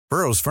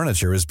Burrow's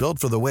furniture is built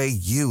for the way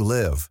you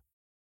live.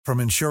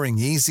 From ensuring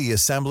easy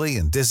assembly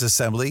and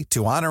disassembly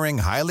to honoring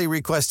highly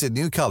requested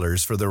new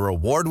colors for their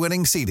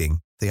award-winning seating,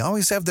 they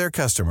always have their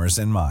customers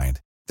in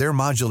mind. Their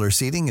modular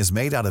seating is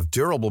made out of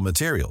durable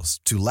materials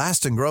to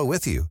last and grow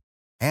with you.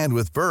 And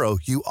with Burrow,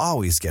 you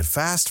always get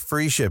fast,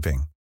 free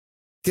shipping.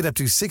 Get up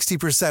to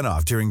 60%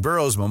 off during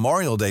Burrow's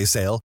Memorial Day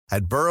sale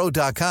at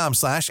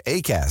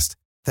burrow.com/ACAST.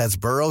 That's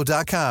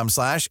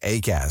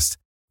burrow.com/ACAST.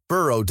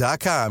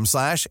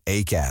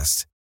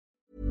 burrow.com/ACAST.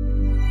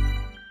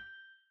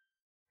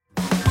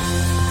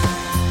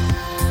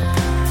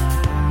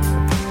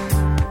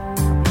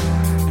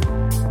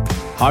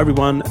 Hi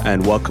everyone,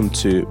 and welcome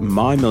to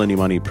My Millennial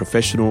Money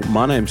Professional.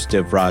 My name's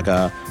Dev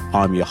Raga.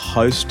 I'm your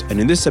host, and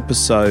in this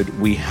episode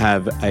we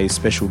have a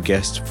special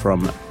guest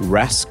from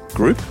Rask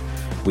Group.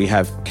 We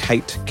have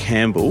Kate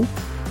Campbell.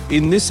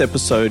 In this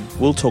episode,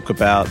 we'll talk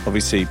about,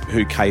 obviously,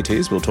 who Kate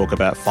is. We'll talk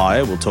about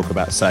FIRE. We'll talk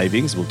about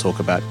savings. We'll talk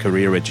about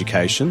career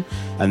education.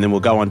 And then we'll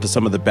go on to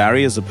some of the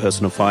barriers of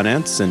personal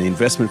finance and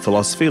investment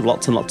philosophy.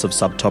 Lots and lots of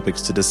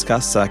subtopics to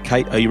discuss.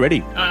 Kate, are you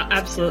ready?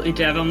 Absolutely,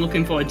 Dev. I'm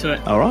looking forward to it.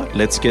 All right,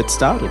 let's get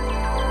started.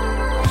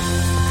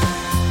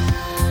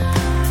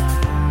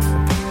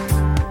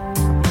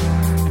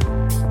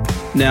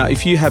 Now,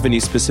 if you have any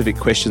specific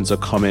questions or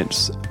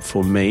comments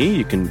for me,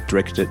 you can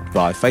direct it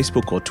via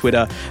Facebook or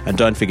Twitter. And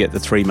don't forget the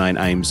three main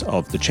aims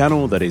of the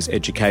channel, that is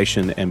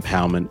education,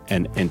 empowerment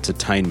and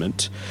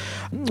entertainment.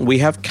 We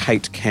have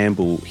Kate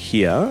Campbell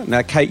here.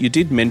 Now, Kate, you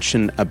did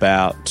mention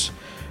about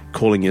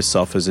calling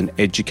yourself as an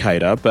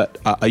educator, but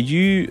are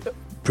you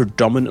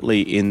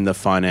predominantly in the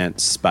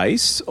finance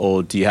space,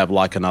 or do you have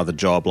like another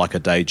job, like a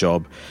day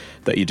job,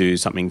 that you do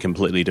something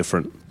completely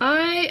different?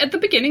 At the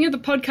beginning of the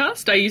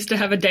podcast, I used to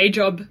have a day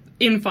job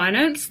in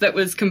finance that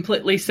was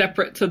completely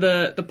separate to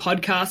the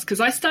podcast, because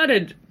I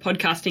started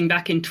podcasting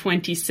back in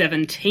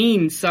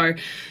 2017, so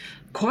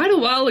quite a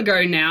while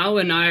ago now.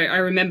 And I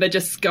remember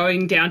just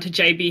going down to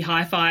JB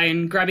Hi-Fi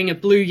and grabbing a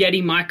Blue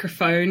Yeti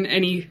microphone.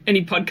 Any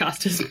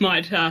podcasters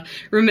might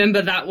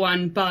remember that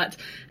one. But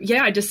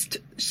yeah, I just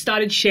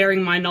started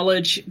sharing my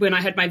knowledge when I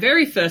had my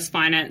very first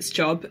finance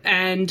job,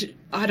 and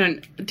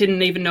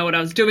didn't even know what I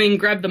was doing.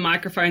 Grabbed the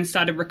microphone,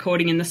 started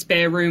recording in the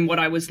spare room what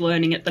I was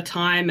learning at the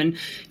time, and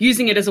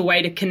using it as a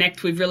way to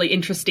connect with really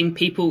interesting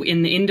people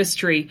in the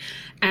industry.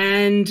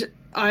 And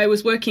I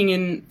was working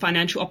in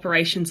financial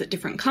operations at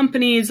different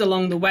companies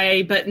along the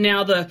way, but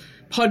now the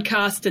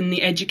podcast and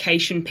the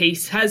education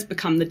piece has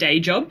become the day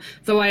job,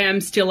 though I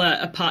am still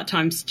a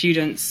part-time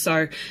student.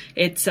 So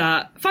it's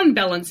fun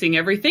balancing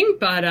everything,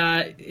 but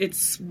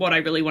it's what I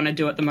really want to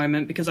do at the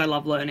moment because I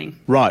love learning.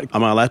 Right.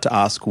 Am I allowed to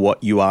ask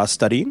what you are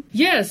studying?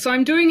 Yeah, so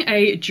I'm doing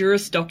a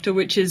Juris Doctor,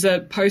 which is a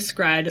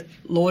postgrad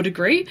law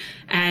degree,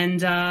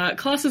 and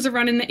classes are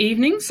run in the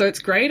evening, so it's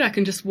great. I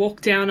can just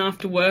walk down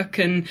after work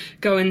and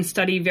go and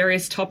study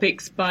various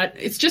topics, but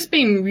it's just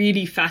been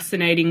really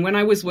fascinating. When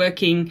I was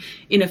working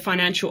in a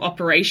financial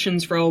operations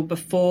role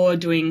before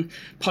doing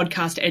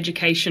podcast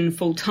education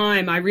full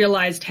time, I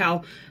realized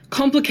how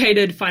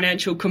complicated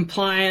financial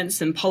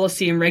compliance and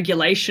policy and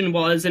regulation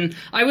was. And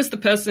I was the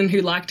person who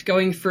liked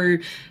going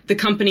through the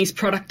company's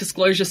product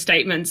disclosure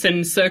statements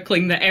and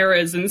circling the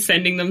errors and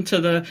sending them to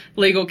the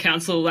legal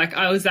counsel. Like,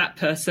 I was that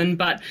person,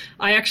 but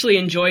I actually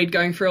enjoyed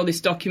going through all these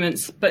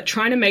documents, but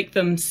trying to make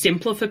them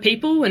simpler for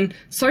people. And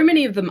so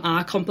many of them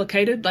are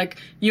complicated. Like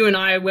you and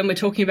I, when we're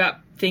talking about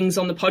things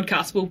on the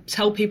podcast, we'll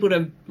tell people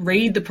to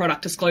read the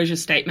product disclosure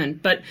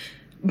statement, but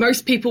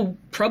most people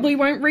probably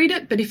won't read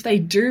it, but if they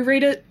do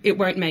read it, it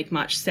won't make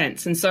much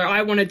sense. And so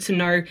I wanted to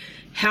know,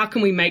 how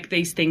can we make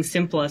these things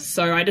simpler?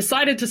 So I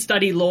decided to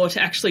study law to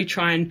actually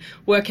try and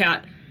work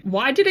out,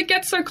 why did it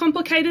get so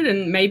complicated?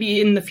 And maybe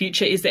in the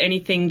future, is there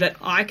anything that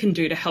I can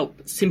do to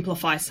help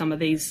simplify some of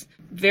these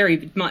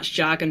very much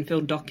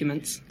jargon-filled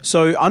documents?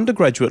 So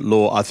undergraduate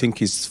law, I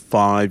think, is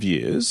 5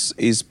 years.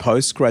 Is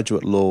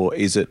postgraduate law,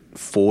 is it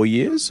 4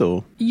 years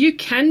or? You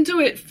can do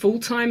it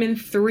full-time in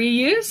 3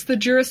 years, the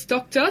Juris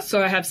Doctor.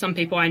 So I have some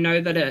people I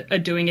know that are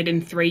doing it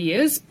in 3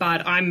 years,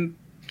 but I'm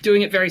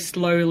doing it very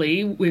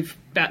slowly with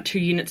about 2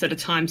 units at a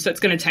time. So it's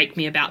going to take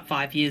me about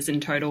 5 years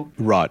in total.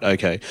 Right,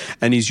 okay.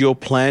 And is your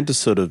plan to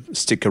sort of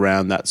stick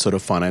around that sort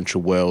of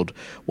financial world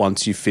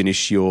once you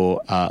finish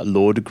your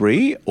law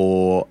degree,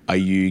 or are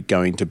you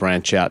going to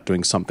branch out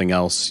doing something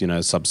else,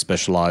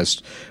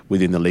 subspecialised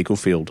within the legal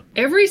field?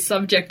 Every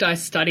subject I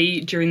study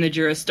during the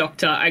Juris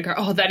Doctor, I go,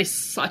 oh, that is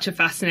such a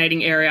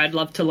fascinating area. I'd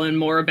love to learn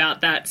more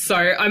about that. So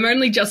I'm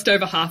only just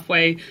over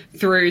halfway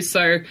through,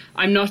 so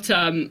I'm not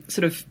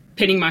sort of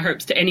pinning my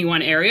hopes to any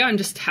one area. I'm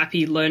just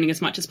happy learning as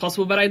much as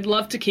possible, but I'd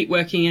love to keep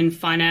working in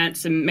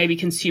finance and maybe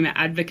consumer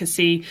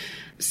advocacy,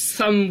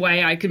 some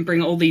way I can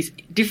bring all these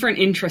different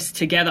interests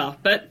together.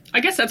 But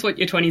I guess that's what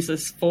your 20s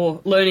is for,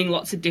 learning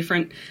lots of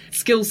different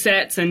skill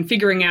sets and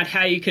figuring out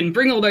how you can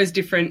bring all those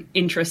different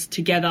interests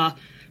together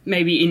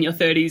maybe in your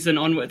 30s and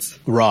onwards.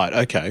 Right,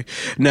 okay.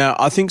 Now,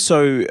 I think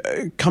so,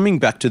 coming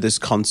back to this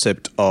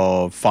concept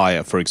of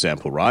FIRE, for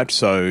example, right?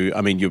 So,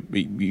 I mean,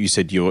 you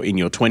said you're in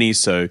your 20s,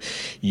 so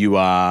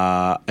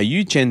are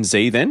you Gen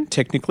Z then,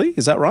 technically?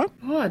 Is that right?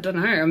 Oh, I don't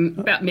know. I'm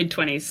about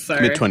mid-20s. So.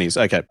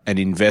 Mid-20s, okay. An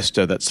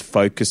investor that's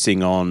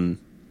focusing on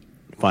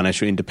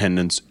financial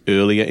independence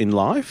earlier in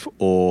life,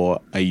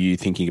 or are you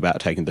thinking about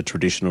taking the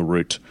traditional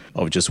route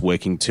of just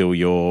working till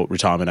your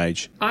retirement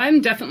age?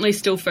 I'm definitely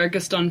still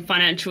focused on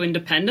financial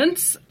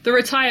independence. The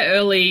retire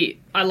early,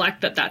 I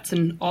like that that's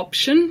an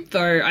option,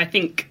 though I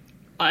think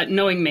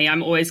knowing me,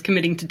 I'm always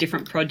committing to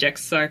different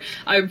projects, so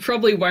I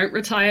probably won't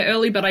retire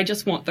early, but I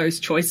just want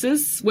those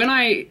choices. When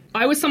I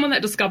was someone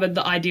that discovered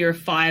the idea of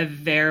FIRE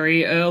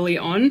very early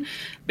on,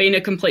 being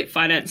a complete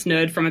finance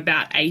nerd from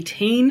about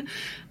 18,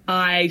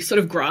 I sort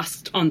of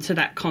grasped onto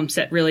that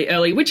concept really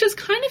early, which is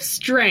kind of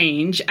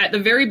strange at the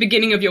very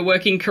beginning of your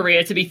working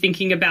career to be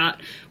thinking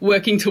about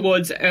working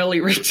towards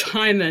early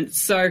retirement.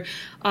 So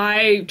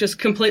I just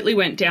completely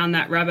went down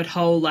that rabbit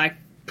hole, like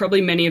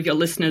probably many of your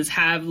listeners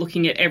have,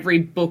 looking at every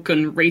book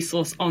and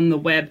resource on the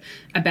web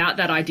about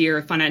that idea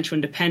of financial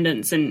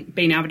independence and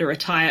being able to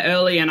retire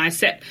early. And I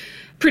set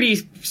pretty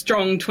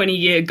strong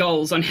 20-year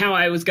goals on how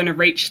I was going to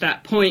reach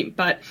that point.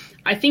 But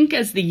I think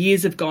as the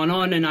years have gone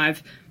on and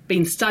I've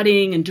been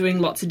studying and doing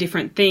lots of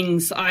different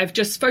things, I've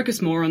just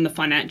focused more on the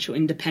financial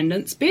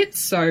independence bit.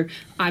 So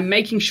I'm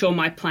making sure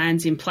my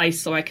plan's in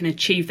place so I can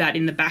achieve that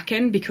in the back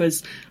end,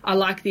 because I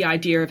like the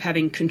idea of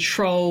having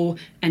control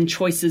and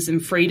choices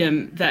and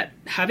freedom, that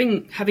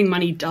having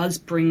money does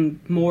bring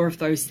more of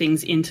those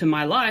things into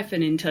my life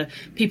and into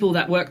people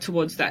that work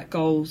towards that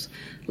goals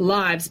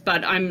lives.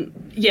 But I'm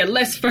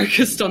less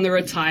focused on the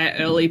retire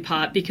early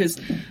part,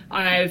 because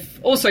I've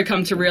also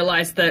come to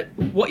realize that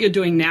what you're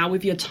doing now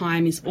with your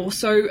time is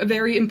also a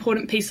very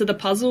important piece of the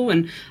puzzle,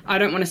 and I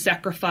don't want to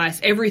sacrifice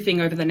everything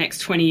over the next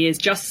 20 years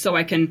just so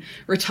I can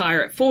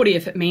retire at 40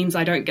 if it means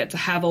I don't get to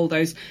have all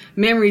those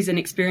memories and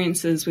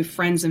experiences with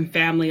friends and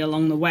family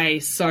along the way.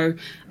 So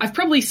I've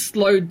probably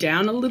slowed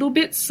down a little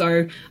bit.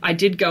 So I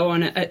did go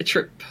on a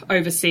trip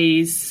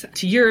overseas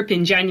to Europe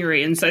in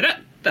January, and so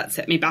that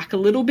set me back a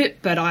little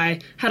bit, but I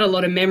had a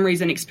lot of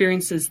memories and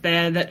experiences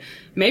there that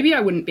maybe I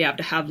wouldn't be able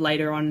to have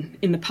later on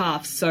in the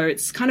path. So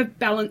it's kind of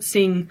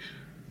balancing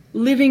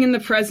living in the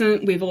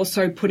present with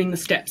also putting the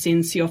steps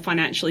in so you're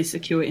financially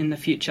secure in the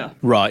future.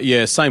 Right,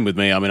 yeah, same with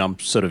me. I mean, I'm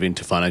sort of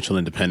into financial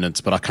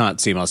independence, but I can't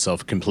see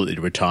myself completely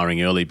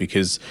retiring early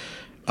because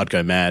I'd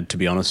go mad, to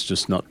be honest,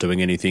 just not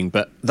doing anything.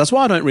 But that's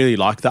why I don't really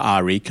like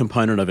the RE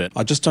component of it.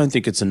 I just don't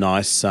think it's a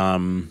nice...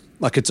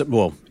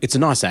 it's a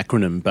nice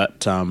acronym,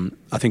 but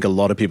I think a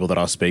lot of people that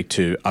I speak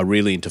to are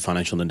really into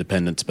financial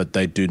independence, but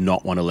they do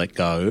not want to let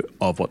go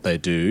of what they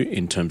do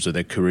in terms of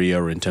their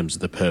career or in terms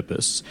of the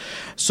purpose.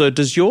 So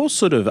does your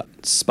sort of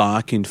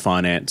spark in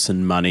finance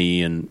and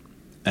money and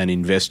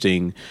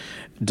investing,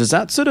 does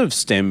that sort of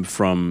stem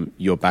from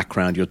your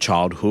background, your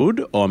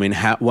childhood? Or I mean,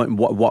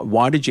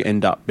 why did you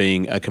end up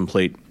being a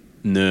complete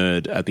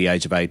nerd at the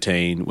age of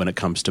 18 when it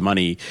comes to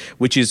money,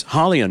 which is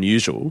highly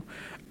unusual?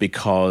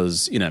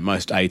 Because,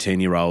 most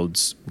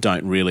 18-year-olds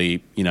don't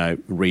really,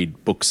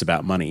 read books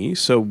about money.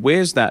 So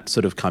where's that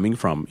sort of coming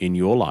from in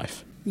your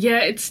life? Yeah,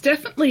 it's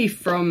definitely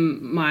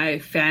from my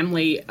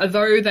family.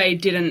 Although they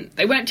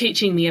weren't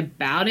teaching me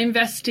about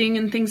investing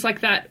and things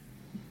like that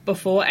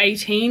before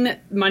 18,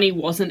 money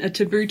wasn't a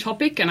taboo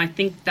topic. And I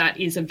think that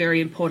is a very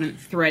important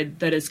thread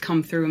that has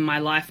come through in my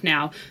life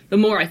now. The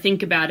more I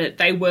think about it,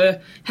 they were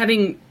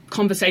having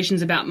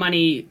conversations about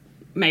money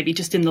maybe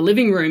just in the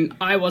living room.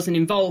 I wasn't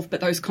involved,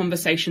 but those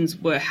conversations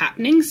were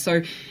happening.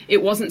 So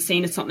it wasn't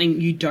seen as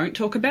something you don't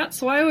talk about.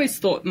 So I always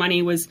thought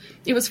it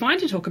was fine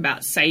to talk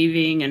about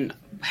saving and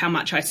how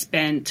much I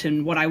spent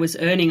and what I was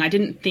earning. I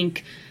didn't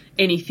think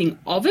anything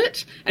of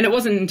it. And it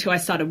wasn't until I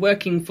started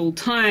working full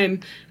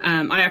time.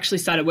 I actually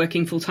started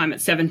working full time at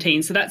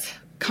 17. So that's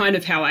kind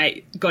of how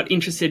I got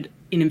interested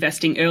in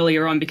investing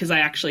earlier on, because I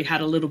actually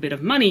had a little bit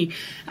of money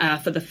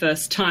for the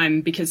first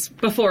time, because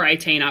before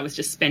 18 I was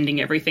just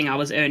spending everything I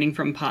was earning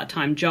from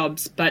part-time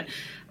jobs. But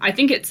I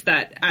think it's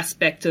that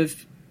aspect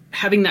of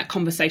having that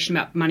conversation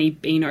about money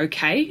being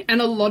okay.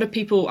 And a lot of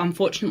people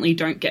unfortunately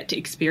don't get to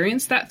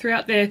experience that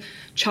throughout their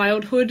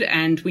childhood,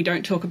 and we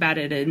don't talk about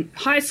it in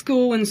high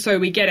school. And so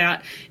we get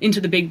out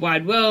into the big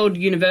wide world,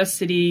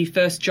 university,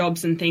 first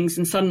jobs and things,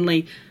 and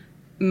suddenly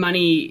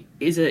money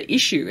is an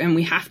issue and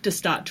we have to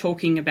start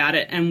talking about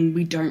it, and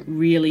we don't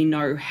really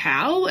know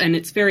how, and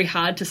it's very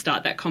hard to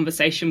start that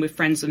conversation with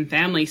friends and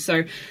family.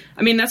 So,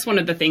 I mean, that's one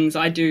of the things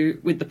I do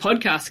with the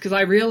podcast, because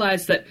I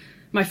realised that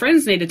my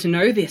friends needed to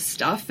know this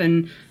stuff,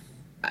 and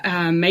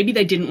maybe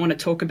they didn't want to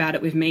talk about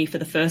it with me for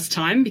the first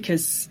time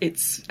because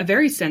it's a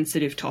very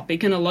sensitive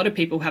topic, and a lot of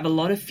people have a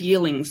lot of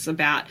feelings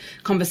about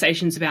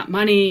conversations about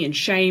money and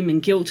shame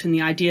and guilt and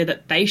the idea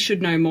that they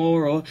should know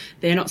more or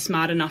they're not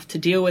smart enough to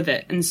deal with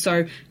it. And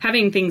so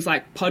having things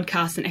like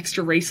podcasts and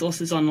extra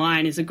resources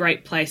online is a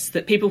great place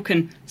that people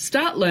can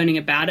start learning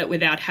about it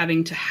without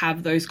having to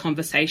have those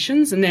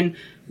conversations. And then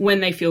when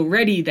they feel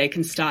ready, they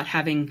can start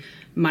having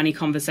money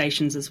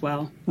conversations as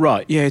well.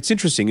 Right. Yeah, it's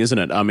interesting, isn't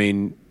it? I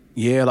mean,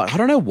 yeah, like I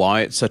don't know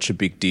why it's such a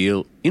big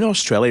deal in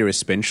Australia,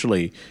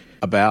 especially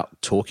about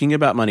talking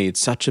about money.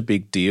 It's such a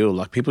big deal.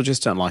 Like people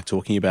just don't like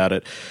talking about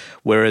it.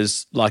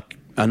 Whereas like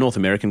our North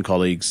American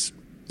colleagues,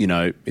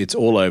 it's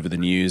all over the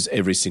news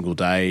every single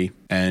day.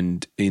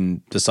 And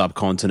in the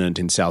subcontinent,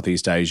 in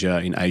Southeast Asia,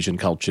 in Asian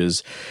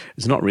cultures,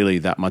 it's not really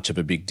that much of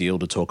a big deal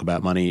to talk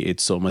about money.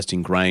 It's almost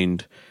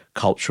ingrained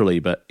culturally.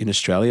 But in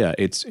Australia,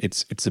 it's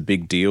a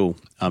big deal.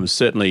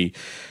 Certainly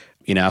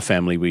in our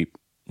family,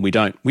 we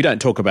don't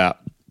talk about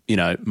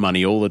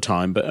money all the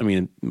time, but I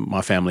mean,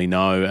 my family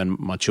know and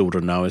my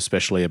children know,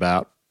 especially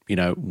about,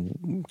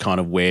 kind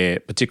of where,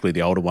 particularly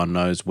the older one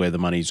knows where the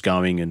money's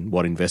going and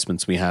what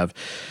investments we have,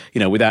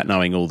 without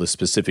knowing all the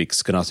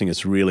specifics. And I think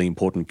it's really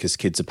important because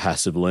kids are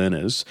passive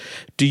learners.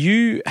 Do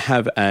you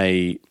have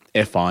a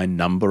FI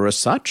number as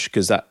such?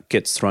 Because that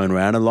gets thrown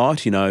around a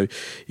lot. You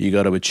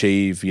got to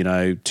achieve,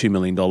 $2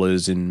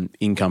 million in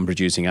income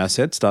producing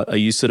assets. Are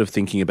you sort of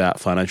thinking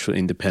about financial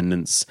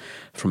independence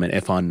from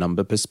an FI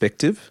number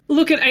perspective?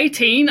 Look, at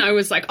 18, I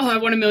was like, I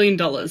want $1 million.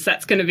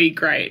 That's going to be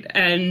great.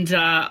 And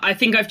I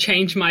think I've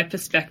changed my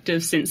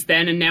perspective since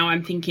then. And now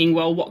I'm thinking,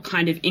 well, what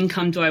kind of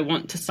income do I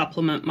want to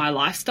supplement my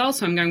lifestyle?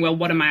 So I'm going, well,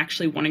 what am I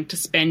actually wanting to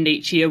spend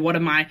each year? What are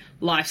my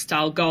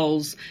lifestyle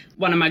goals?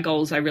 One of my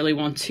goals, I really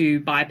want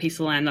to buy a piece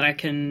of land that I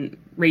can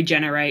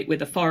regenerate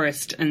with a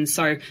forest. And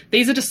so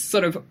these are just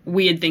sort of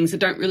weird things that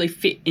don't really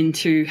fit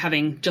into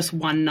having just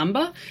one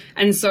number.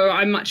 And so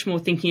I'm much more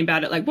thinking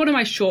about it like, what are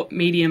my short,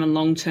 medium and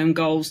long-term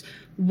goals?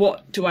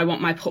 What do I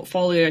want my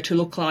portfolio to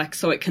look like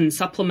so it can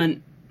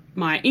supplement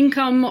my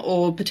income,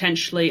 or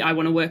potentially I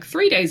want to work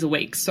 3 days a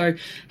week. So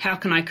how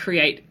can I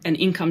create an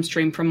income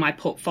stream from my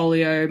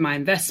portfolio, my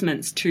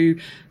investments to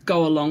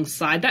go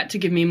alongside that to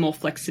give me more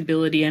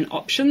flexibility and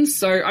options?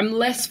 So I'm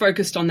less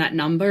focused on that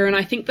number. And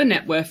I think the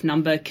net worth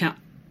number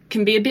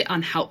can be a bit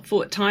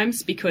unhelpful at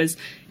times because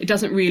it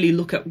doesn't really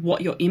look at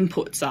what your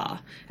inputs are.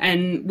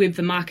 And with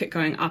the market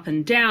going up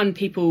and down,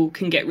 people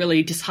can get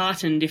really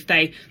disheartened if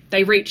they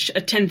reach a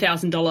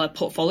 $10,000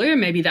 portfolio,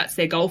 maybe that's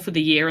their goal for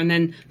the year, and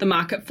then the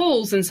market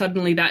falls and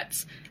suddenly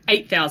that's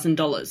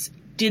 $8,000.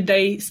 Did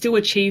they still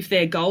achieve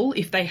their goal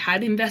if they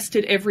had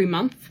invested every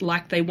month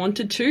like they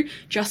wanted to,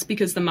 just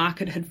because the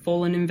market had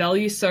fallen in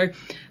value? So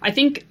I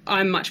think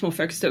I'm much more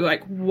focused at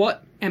like,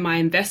 what am I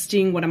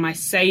investing? What am I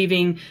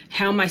saving?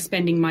 How am I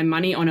spending my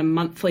money on a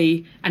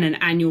monthly and an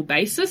annual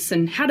basis?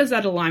 And how does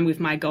that align with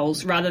my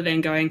goals, rather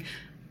than going,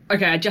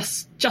 okay, I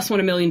just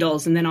want $1 million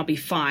and then I'll be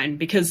fine?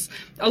 Because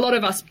a lot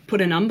of us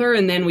put a number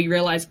and then we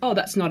realize,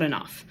 that's not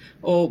enough,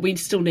 or we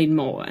still need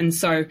more. And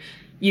so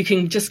you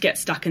can just get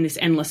stuck in this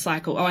endless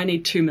cycle. I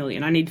need 2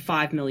 million. I need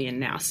 5 million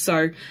now.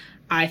 So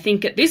I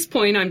think at this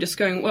point, I'm just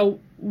going, well,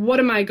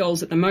 what are my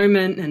goals at the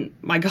moment? And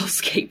my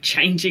goals keep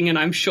changing, and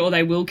I'm sure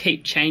they will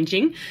keep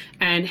changing.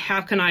 And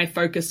how can I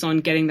focus on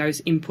getting those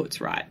inputs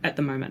right at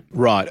the moment?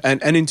 Right.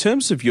 And in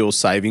terms of your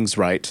savings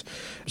rate,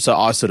 so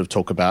I sort of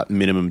talk about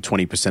minimum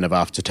 20% of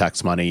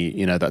after-tax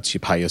money, that's you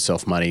pay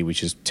yourself money,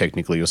 which is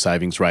technically your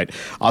savings rate.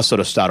 I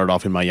sort of started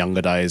off in my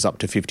younger days up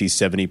to 50,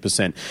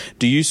 70%.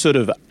 Do you sort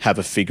of have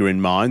a figure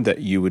in mind that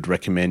you would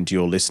recommend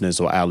your listeners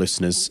or our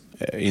listeners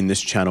in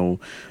this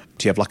channel?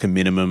 Do you have like a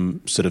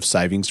minimum sort of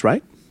savings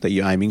rate that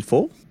you're aiming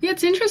for? Yeah,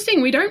 it's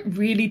interesting. We don't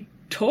really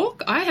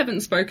talk. I haven't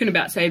spoken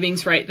about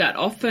savings rate that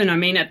often. I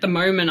mean, at the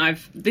moment,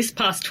 this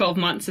past 12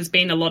 months has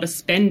been a lot of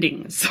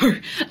spending. So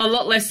a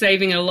lot less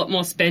saving and a lot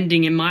more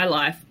spending in my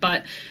life.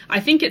 But I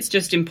think it's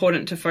just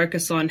important to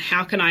focus on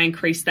how can I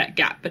increase that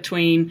gap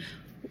between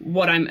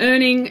what I'm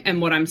earning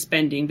and what I'm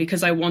spending,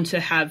 because I want to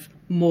have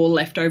more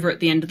left over at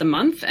the end of the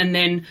month. And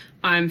then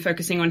I'm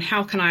focusing on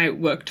how can I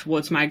work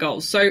towards my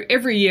goals. So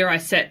every year I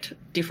set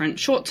different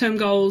short-term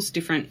goals,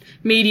 different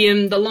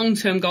medium. The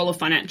long-term goal of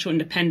financial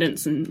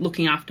independence and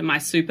looking after my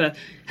super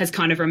has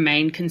kind of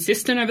remained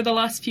consistent over the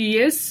last few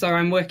years. So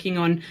I'm working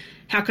on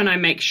how can I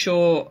make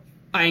sure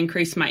I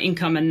increase my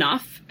income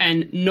enough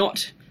and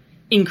not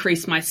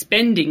increase my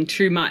spending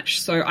too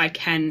much so I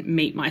can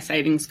meet my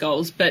savings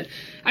goals. But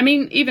I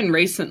mean, even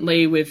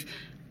recently with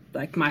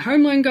like my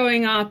home loan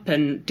going up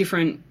and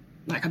different,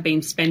 like I've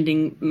been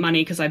spending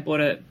money because I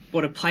bought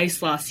a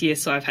place last year,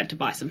 so I've had to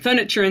buy some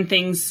furniture and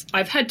things.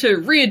 I've had to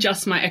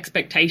readjust my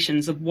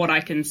expectations of what I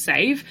can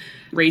save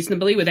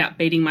reasonably without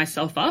beating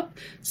myself up.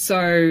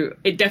 So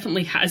it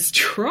definitely has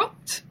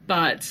dropped,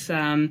 but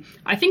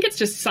I think it's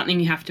just something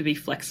you have to be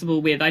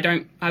flexible with.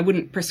 I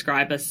wouldn't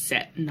prescribe a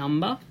set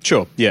number.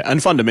 Sure, yeah,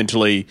 and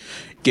fundamentally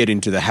get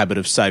into the habit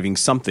of saving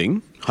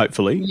something,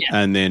 hopefully, yeah.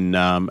 and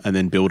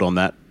then build on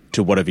that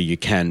to whatever you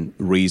can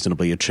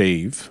reasonably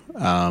achieve.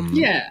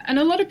 Yeah, and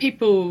a lot of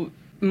people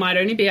might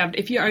only be able,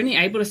 if you're only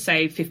able to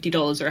save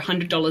 $50 or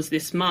 $100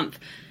 this month,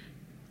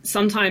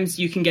 sometimes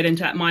you can get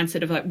into that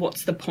mindset of like,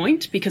 what's the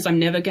point? Because I'm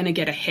never going to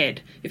get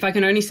ahead. If I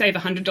can only save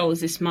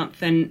 $100 this month,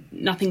 then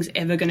nothing's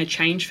ever going to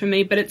change for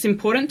me. But it's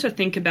important to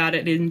think about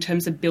it in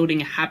terms of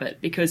building a habit,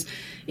 because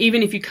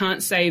even if you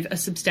can't save a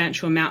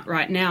substantial amount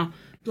right now,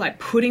 like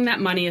putting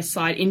that money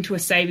aside into a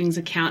savings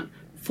account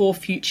for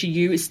future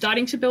you is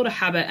starting to build a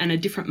habit and a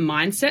different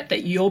mindset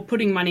that you're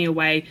putting money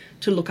away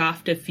to look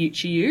after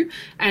future you.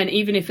 And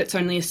even if it's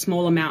only a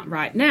small amount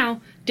right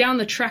now, down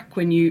the track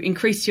when you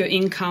increase your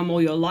income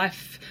or your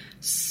life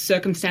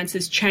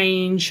circumstances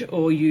change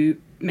or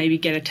you maybe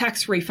get a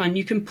tax refund,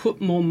 you can put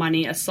more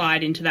money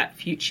aside into that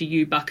future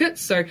you bucket.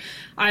 So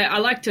I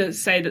like to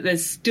say that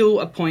there's still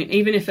a point,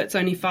 even if it's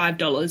only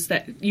 $5,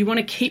 that you want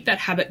to keep that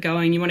habit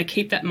going. You want to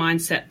keep that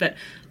mindset that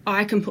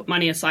I can put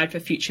money aside for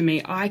future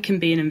me. I can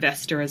be an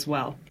investor as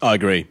well. I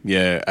agree.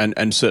 Yeah.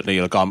 And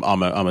certainly, look, I'm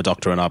a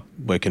doctor and I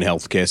work in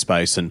healthcare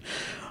space, and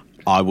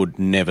I would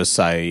never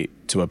say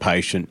to a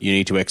patient, you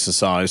need to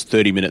exercise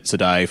 30 minutes a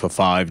day for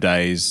 5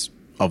 days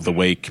of the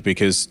week,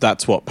 because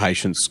that's what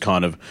patients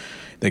kind of,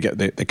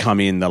 they come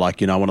in, they're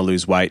like, I want to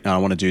lose weight, and I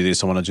want to do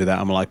this, I want to do that.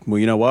 I'm like, well,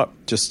 you know what?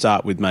 Just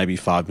start with maybe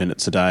 5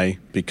 minutes a day,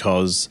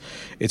 because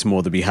it's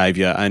more the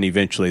behaviour, and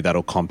eventually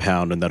that'll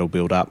compound and that'll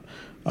build up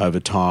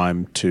over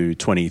time to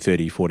 20,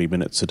 30, 40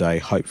 minutes a day,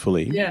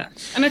 hopefully. Yeah.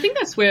 And I think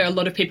that's where a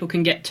lot of people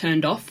can get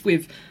turned off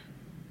with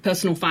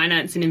personal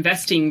finance and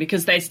investing,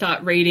 because they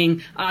start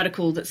reading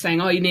articles that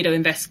saying, oh, you need to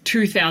invest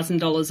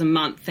 $2,000 a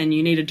month and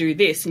you need to do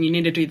this and you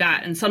need to do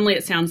that. And suddenly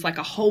it sounds like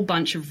a whole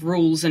bunch of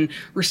rules and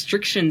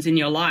restrictions in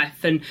your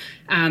life.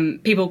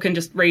 And people can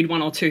just read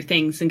one or two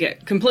things and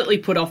get completely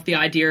put off the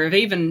idea of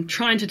even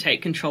trying to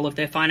take control of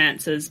their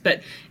finances.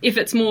 But if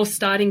it's more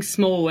starting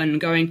small and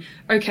going,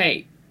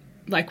 okay,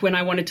 like when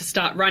I wanted to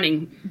start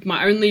running,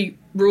 my only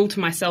rule to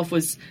myself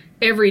was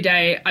every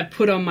day I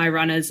put on my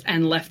runners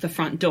and left the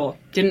front door.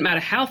 Didn't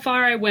matter how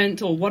far I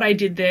went or what I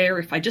did there.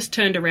 If I just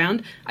turned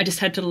around, I just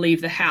had to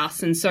leave the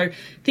house. And so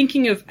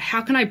thinking of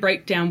how can I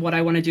break down what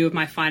I want to do with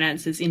my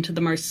finances into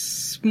the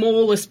most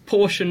smallest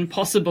portion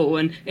possible.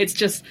 And it's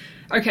just,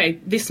 okay,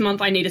 this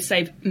month I need to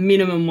save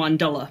minimum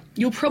 $1.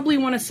 You'll probably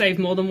want to save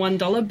more than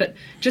 $1, but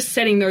just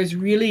setting those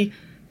really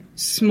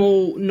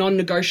small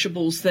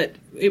non-negotiables that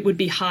it would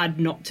be hard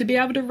not to be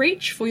able to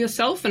reach for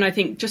yourself. And I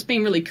think just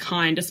being really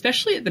kind,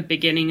 especially at the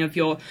beginning of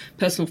your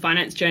personal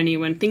finance journey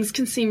when things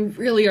can seem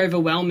really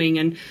overwhelming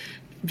and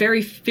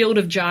very filled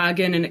of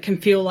jargon, and it can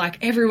feel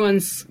like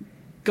everyone's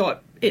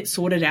got it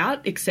sorted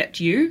out except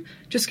you.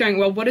 Just going,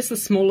 well, what is the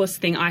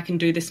smallest thing I can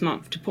do this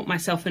month to put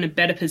myself in a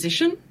better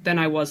position than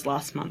I was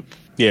last month?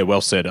 Yeah,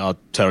 well said. I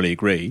totally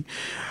agree.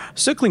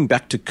 Circling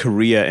back to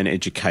career and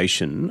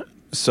education,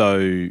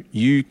 so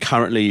you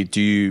currently,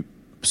 do you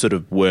sort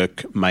of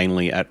work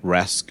mainly at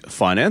Rask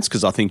Finance?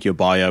 Because I think your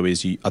bio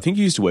is, I think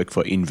you used to work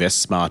for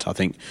InvestSmart. I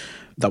think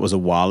that was a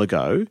while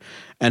ago.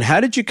 And how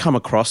did you come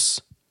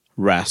across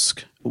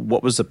Rask?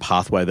 What was the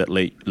pathway that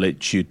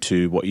led you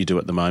to what you do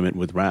at the moment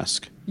with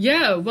Rask?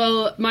 Yeah,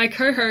 well, my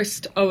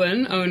co-host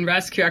Owen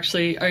Rask, who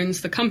actually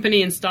owns the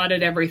company and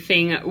started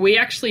everything, we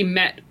actually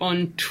met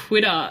on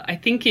Twitter, I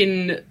think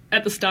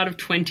at the start of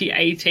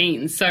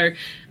 2018. So,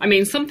 I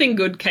mean, something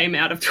good came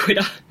out of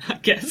Twitter, I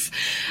guess.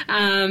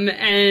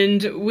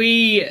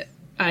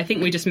 I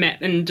think we just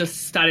met and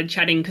just started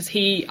chatting because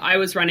I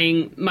was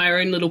running my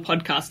own little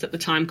podcast at the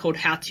time called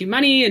How to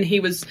Money, and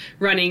he was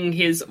running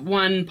his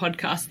one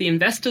podcast, the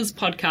Investors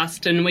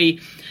Podcast, and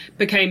we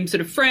became sort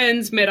of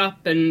friends, met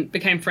up and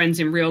became friends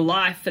in real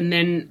life. And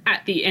then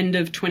at the end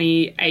of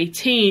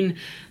 2018,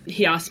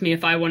 he asked me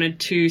if I wanted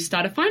to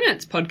start a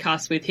finance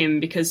podcast with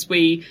him because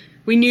we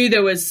knew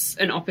there was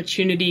an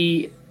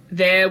opportunity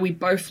there. We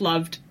both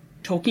loved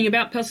talking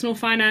about personal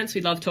finance.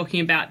 We loved talking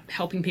about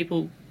helping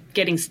people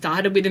getting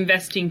started with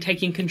investing,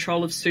 taking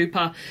control of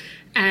super,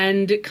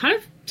 and it kind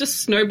of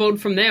just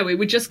snowballed from there. We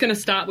were just going to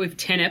start with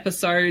 10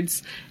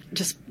 episodes,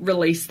 just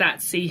release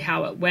that, see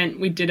how it went.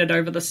 We did it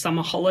over the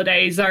summer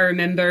holidays, I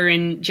remember,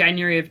 in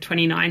January of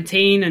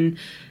 2019, and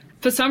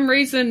for some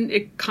reason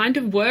it kind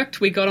of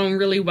worked. We got on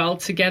really well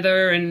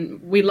together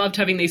and we loved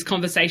having these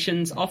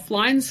conversations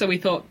offline, so we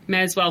thought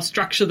may as well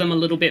structure them a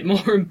little bit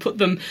more and put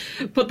them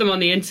on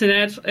the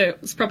internet. It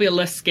was probably a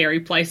less scary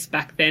place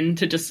back then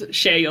to just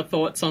share your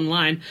thoughts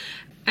online.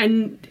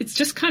 And it's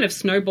just kind of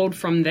snowballed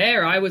from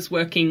there. I was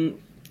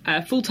working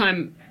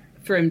full-time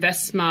for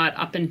InvestSmart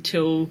up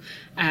until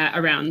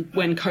around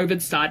when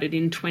COVID started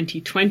in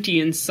 2020.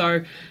 And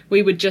so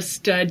we would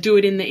just do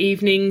it in the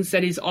evenings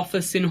at his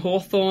office in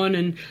Hawthorne,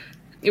 and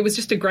it was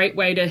just a great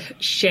way to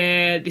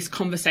share this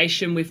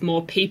conversation with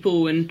more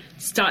people and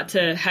start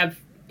to have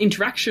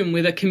interaction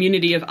with a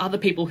community of other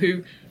people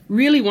who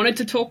really wanted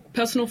to talk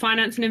personal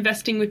finance and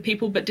investing with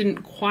people but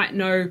didn't quite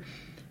know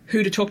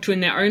who to talk to in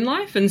their own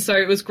life. And so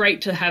it was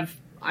great to have,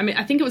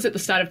 I think it was at the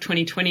start of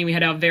 2020, we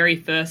had our very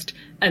first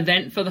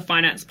event for the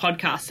Finance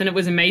Podcast, and it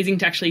was amazing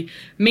to actually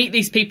meet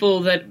these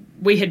people that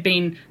we had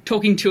been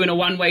talking to in a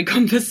one-way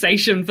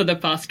conversation for the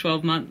past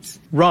 12 months.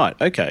 Right,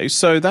 okay,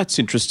 so that's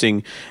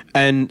interesting.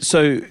 And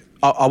so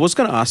I was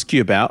going to ask you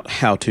about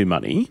How to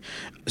Money.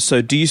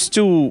 So do you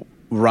still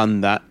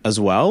run that as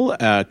well?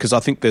 Because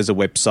I think there's a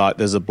website,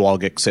 there's a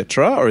blog,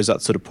 etc., or is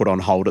that sort of put on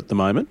hold at the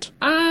moment?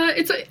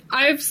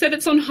 I've said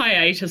it's on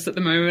hiatus at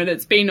the moment.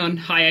 It's been on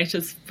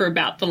hiatus for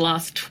about the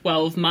last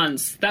 12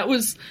 months. It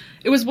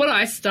was what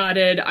I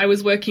started. I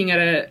was working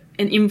at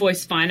an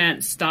invoice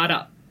finance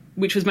startup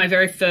which was my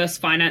very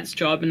first finance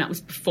job, and that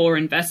was before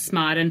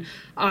InvestSmart. And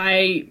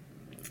I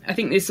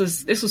think this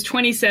was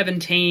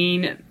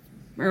 2017,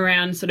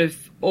 around sort of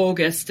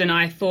August, and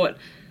I thought,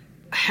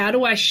 how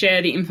do I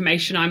share the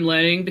information I'm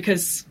learning?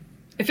 Because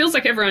it feels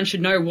like everyone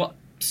should know what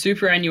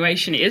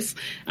superannuation is.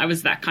 I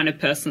was that kind of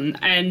person,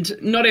 and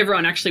not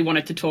everyone actually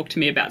wanted to talk to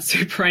me about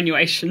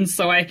superannuation,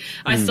 so I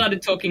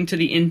started talking to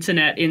the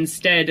internet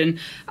instead. And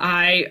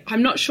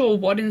I'm not sure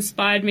what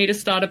inspired me to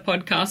start a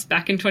podcast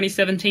back in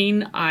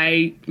 2017.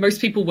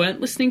 Most people weren't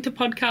listening to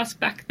podcasts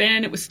back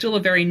then. It was still a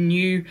very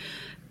new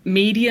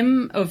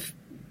medium of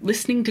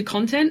listening to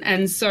content,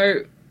 and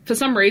so for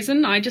some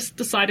reason, I just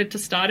decided to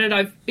start it.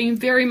 I've been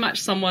very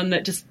much someone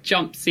that just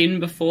jumps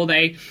in before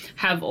they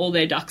have all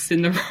their ducks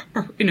in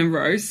a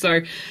row.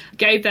 So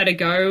gave that a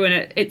go, and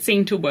it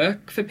seemed to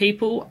work for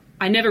people.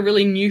 I never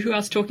really knew who I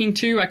was talking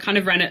to. I kind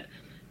of ran it.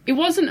 It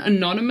wasn't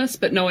anonymous,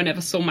 but no one ever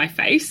saw my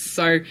face.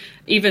 So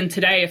even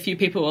today, a few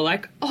people were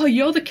like, oh,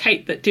 you're the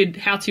Kate that did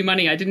How to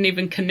Money. I didn't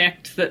even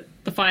connect that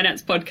the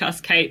finance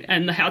podcast Kate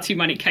and the How to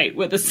Money Kate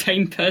were the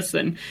same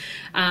person.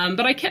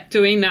 But I kept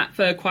doing that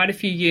for quite a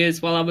few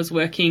years while I was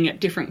working at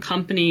different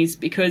companies,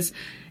 because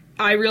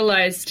I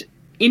realized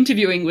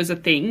interviewing was a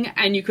thing,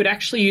 and you could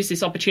actually use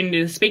this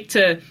opportunity to speak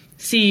to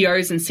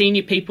CEOs and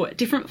senior people at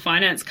different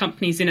finance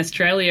companies in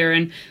Australia.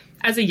 And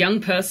as a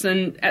young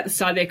person at the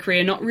start of their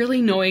career, not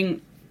really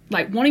knowing,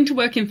 like wanting to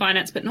work in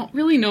finance, but not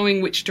really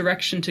knowing which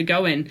direction to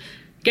go in,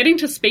 getting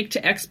to speak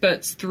to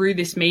experts through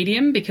this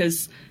medium,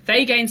 because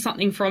they gained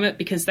something from it,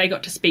 because they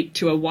got to speak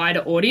to a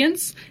wider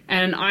audience.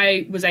 And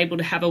I was able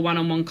to have a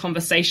one-on-one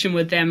conversation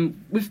with them,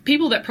 with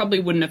people that probably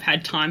wouldn't have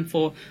had time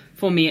for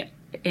me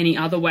any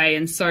other way.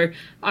 And so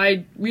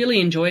I really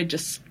enjoyed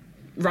just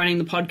running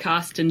the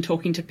podcast and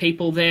talking to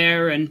people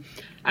there. And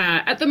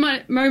at the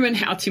moment,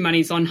 How to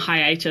Money's on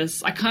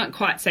hiatus. I can't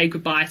quite say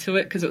goodbye to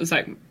it because it was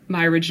like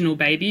my original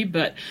baby,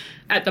 but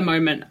at the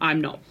moment, I'm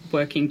not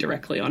working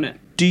directly on it.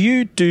 Do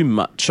you do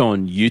much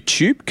on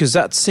YouTube? Because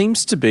that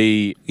seems to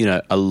be,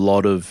 a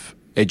lot of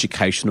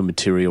educational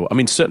material. I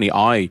mean, certainly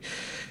I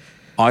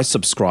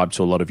subscribe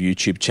to a lot of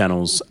YouTube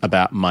channels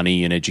about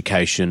money and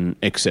education,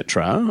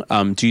 etc.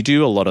 Do you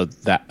do a lot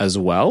of that as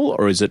well,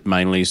 or is it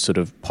mainly sort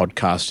of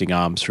podcasting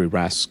arms through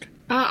Rask?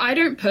 I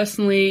don't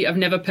personally, I've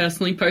never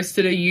personally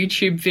posted a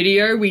YouTube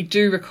video. We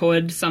do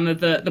record some of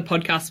the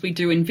podcasts we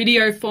do in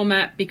video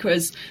format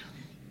because,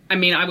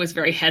 I was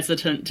very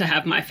hesitant to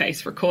have my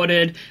face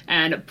recorded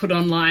and put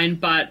online,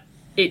 but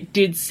it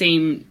did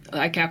seem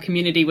like our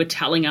community were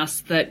telling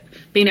us that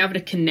being able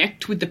to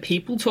connect with the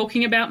people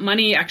talking about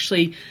money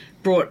actually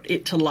brought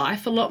it to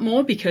life a lot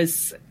more,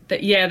 because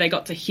they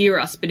got to hear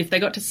us, but if they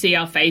got to see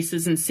our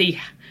faces and see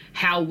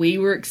how we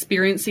were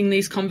experiencing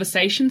these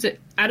conversations, it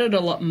added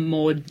a lot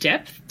more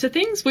depth to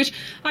things, which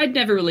I'd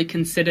never really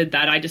considered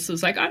that. I just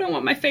was like, I don't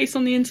want my face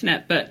on the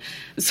internet. But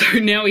so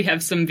now we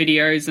have some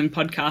videos and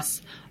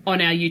podcasts on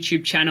our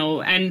YouTube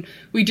channel, and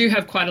we do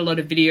have quite a lot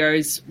of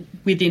videos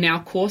within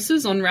our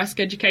courses on Rask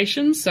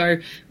Education. So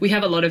we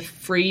have a lot of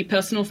free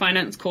personal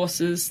finance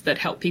courses that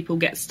help people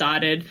get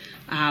started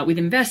with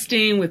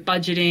investing, with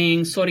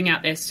budgeting, sorting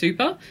out their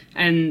super.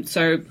 And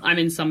so I'm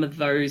in some of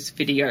those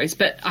videos,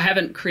 but I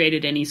haven't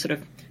created any sort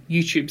of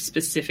YouTube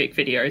specific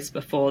videos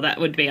before. That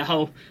would be a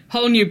whole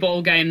new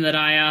ball game that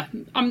I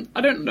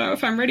don't know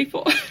if I'm ready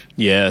for.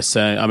 Yeah,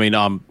 so I'm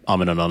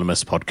an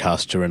anonymous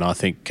podcaster, and I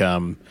think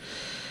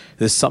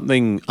there's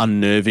something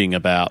unnerving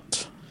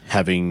about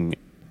having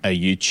a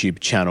YouTube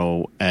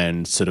channel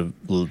and sort of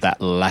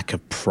that lack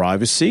of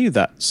privacy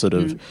that sort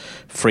of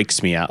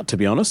freaks me out, to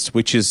be honest,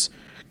 which is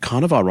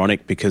kind of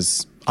ironic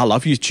because I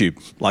love YouTube.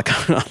 Like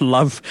I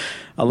love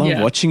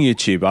watching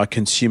YouTube. I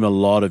consume a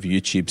lot of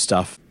YouTube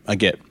stuff. I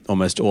get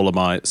almost all of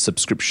my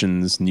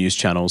subscriptions, news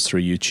channels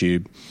through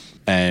YouTube,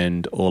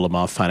 and all of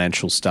my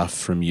financial stuff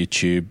from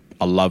YouTube.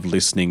 I love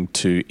listening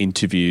to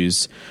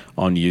interviews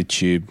on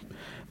YouTube.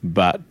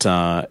 But,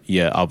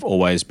 I've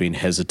always been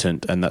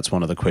hesitant, and that's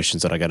one of the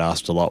questions that I get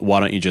asked a lot.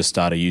 Why don't you just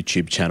start a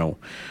YouTube channel?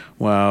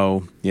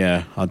 Well,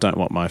 yeah, I don't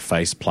want my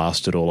face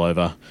plastered all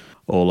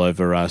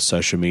over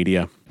social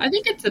media. I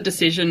think it's a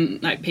decision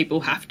like people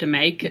have to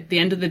make. At the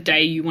end of the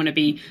day, you want to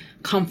be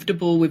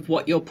comfortable with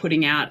what you're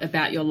putting out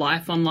about your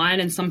life online,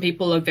 and some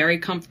people are very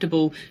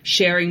comfortable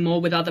sharing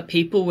more with other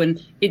people,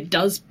 and it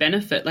does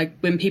benefit. Like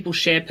when people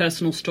share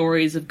personal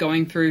stories of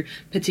going through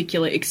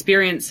particular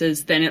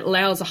experiences, then it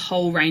allows a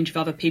whole range of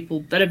other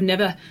people that have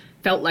never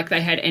felt like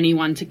they had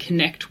anyone to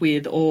connect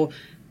with, or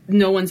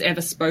no one's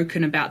ever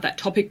spoken about that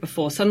topic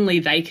before. Suddenly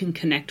they can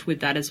connect with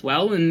that as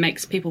well, and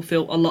makes people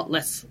feel a lot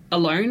less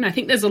alone. I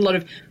think there's a lot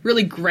of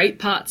really great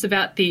parts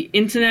about the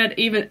internet,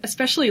 even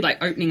especially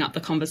like opening up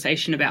the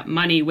conversation about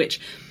money, which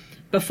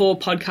before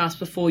podcasts,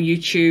 before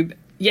YouTube,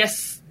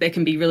 yes, there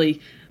can be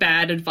really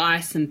bad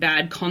advice and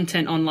bad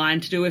content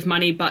online to do with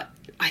money, but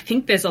I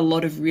think there's a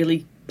lot of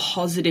really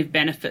positive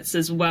benefits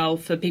as well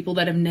for people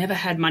that have never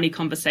had money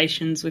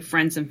conversations with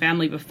friends and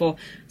family before.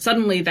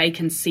 Suddenly they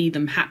can see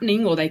them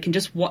happening, or they can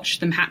just watch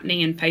them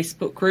happening in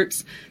Facebook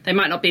groups. They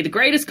might not be the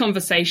greatest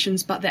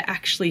conversations, but they're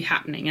actually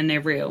happening and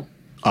they're real.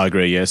 I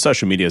agree, yeah.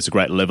 Social media is a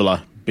great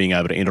leveler, being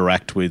able to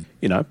interact with,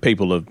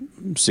 people of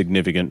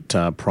significant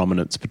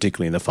prominence,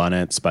 particularly in the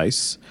finance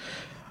space.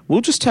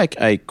 We'll just take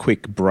a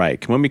quick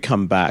break. When we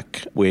come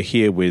back, we're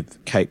here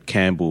with Kate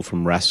Campbell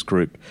from Rask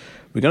Group.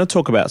 We're going to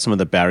talk about some of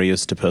the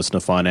barriers to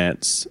personal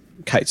finance,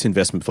 Kate's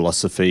investment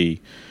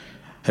philosophy,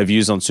 her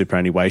views on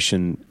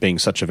superannuation being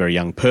such a very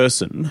young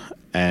person,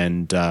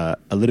 and a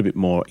little bit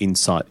more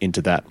insight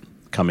into that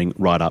coming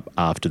right up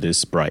after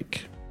this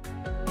break.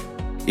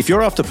 If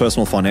you're after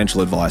personal financial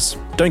advice,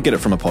 don't get it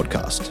from a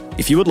podcast.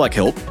 If you would like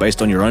help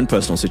based on your own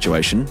personal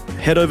situation,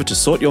 head over to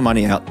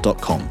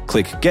sortyourmoneyout.com.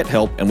 Click Get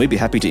Help and we'd be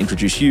happy to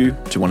introduce you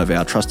to one of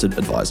our trusted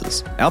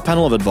advisors. Our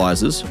panel of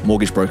advisors,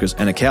 mortgage brokers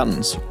and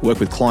accountants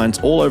work with clients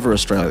all over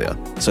Australia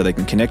so they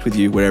can connect with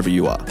you wherever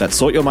you are. That's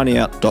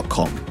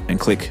sortyourmoneyout.com and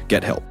click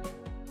Get Help.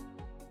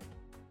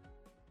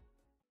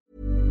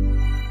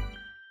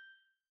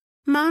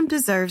 Mom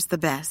deserves the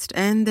best,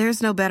 and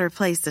there's no better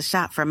place to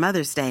shop for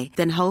Mother's Day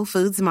than Whole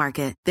Foods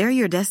Market. They're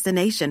your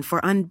destination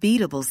for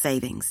unbeatable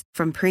savings,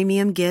 from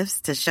premium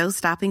gifts to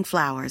show-stopping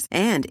flowers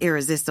and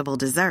irresistible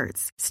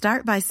desserts.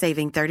 Start by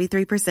saving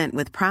 33%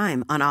 with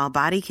Prime on all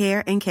body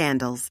care and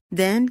candles.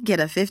 Then get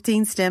a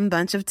 15-stem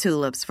bunch of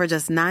tulips for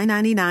just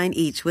 $9.99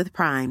 each with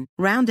Prime.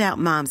 Round out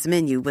Mom's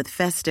menu with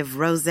festive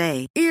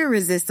rosé,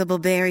 irresistible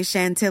berry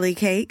chantilly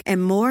cake,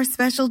 and more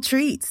special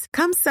treats.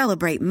 Come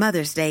celebrate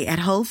Mother's Day at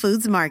Whole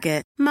Foods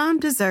Market. Mom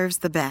deserves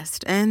the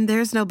best, and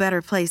there's no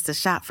better place to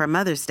shop for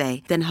Mother's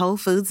Day than Whole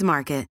Foods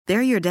Market.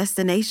 They're your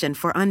destination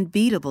for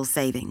unbeatable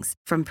savings,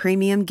 from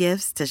premium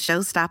gifts to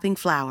show-stopping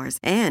flowers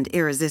and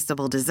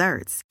irresistible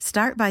desserts.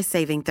 Start by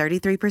saving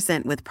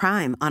 33% with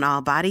Prime on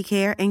all body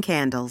care and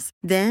candles.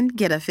 Then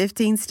get a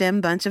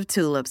 15-stem bunch of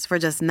tulips for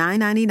just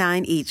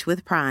 $9.99 each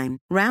with Prime.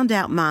 Round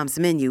out Mom's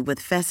menu with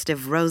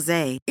festive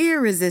rosé,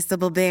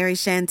 irresistible berry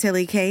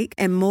chantilly cake,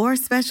 and more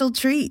special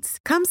treats.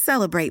 Come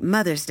celebrate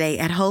Mother's Day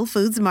at Whole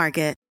Foods Market.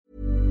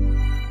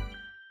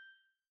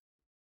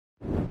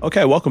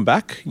 Okay, welcome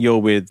back. You're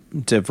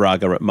with Dev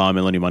Raga at My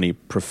Millennium Money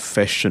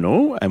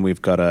Professional, and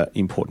we've got an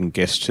important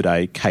guest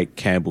today, Kate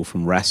Campbell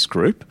from Rask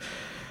Group.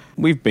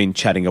 We've been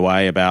chatting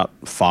away about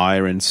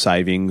FIRE and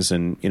savings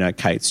and,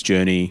 Kate's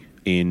journey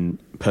in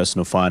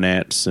personal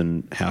finance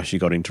and how she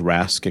got into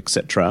Rask,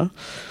 etc.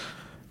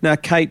 Now,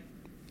 Kate,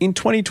 in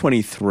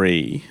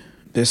 2023,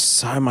 there's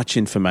so much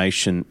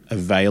information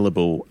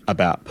available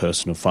about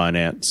personal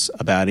finance,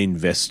 about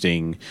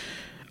investing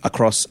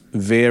across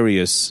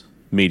various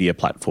media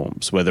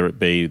platforms, whether it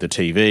be the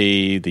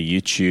TV,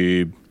 the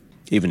YouTube,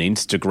 even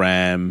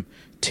Instagram,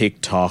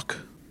 TikTok,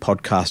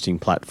 podcasting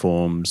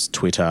platforms,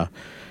 Twitter.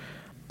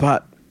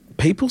 But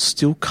people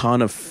still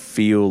kind of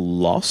feel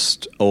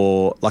lost,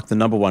 or like the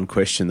number one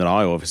question that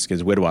I always get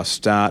is, where do I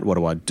start? What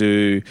do I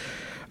do?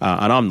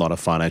 And I'm not a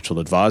financial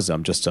advisor.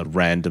 I'm just a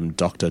random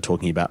doctor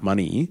talking about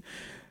money.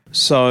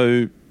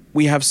 So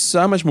we have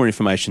so much more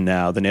information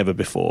now than ever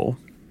before,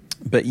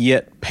 but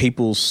yet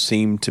people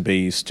seem to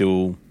be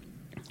still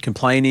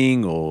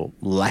complaining or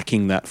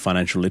lacking that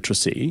financial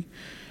literacy.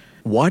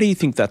 Why do you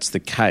think that's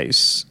the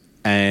case,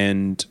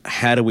 and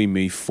how do we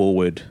move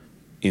forward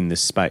in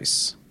this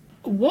space?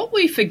 What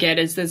we forget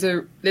is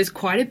there's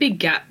quite a big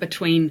gap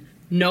between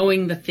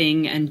knowing the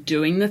thing and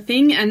doing the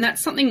thing, and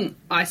that's something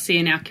I see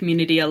in our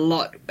community a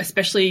lot,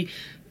 especially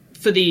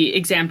for the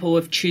example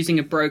of choosing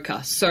a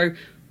broker. So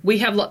we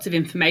have lots of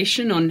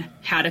information on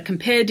how to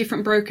compare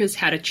different brokers,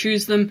 how to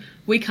choose them.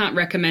 We can't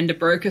recommend a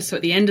broker, so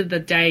at the end of the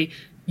day,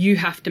 you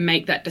have to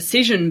make that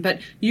decision, but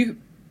you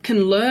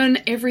can learn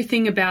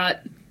everything about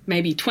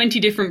maybe 20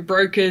 different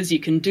brokers. You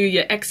can do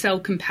your Excel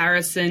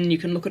comparison. You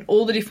can look at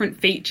all the different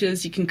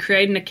features. You can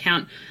create an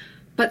account,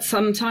 but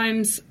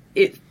sometimes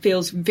it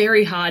feels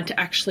very hard to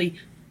actually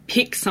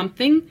pick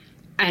something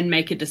and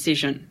make a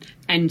decision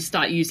and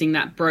start using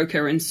that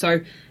broker. And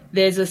so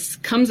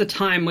comes a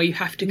time where you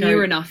have to go,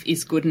 near enough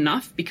is good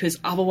enough, because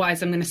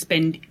otherwise I'm going to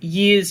spend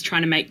years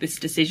trying to make this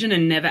decision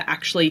and never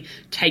actually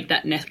take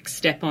that next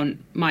step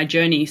on my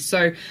journey.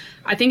 So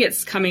I think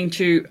it's coming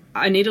to,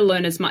 I need to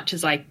learn as much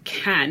as I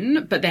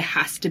can, but there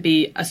has to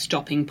be a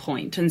stopping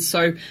point. And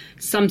so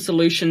some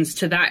solutions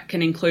to that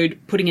can include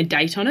putting a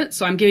date on it.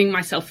 So I'm giving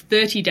myself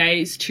 30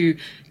 days to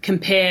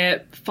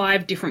compare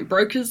 5 different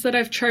brokers that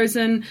I've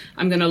chosen.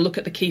 I'm going to look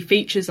at the key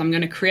features. I'm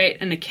going to create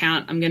an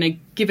account. I'm going to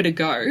give it a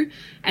go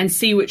and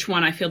see which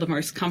one I feel the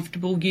most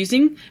comfortable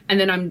using. And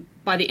then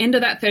by the end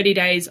of that 30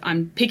 days,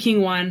 I'm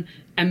picking one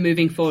and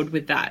moving forward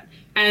with that.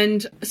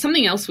 And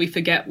something else we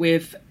forget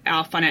with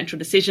our financial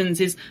decisions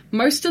is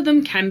most of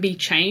them can be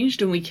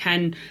changed,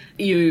 and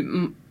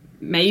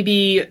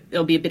maybe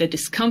there'll be a bit of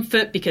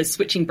discomfort because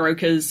switching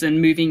brokers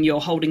and moving your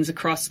holdings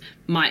across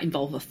might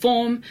involve a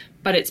form,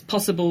 but it's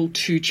possible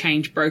to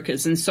change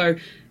brokers. And so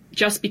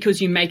just because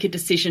you make a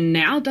decision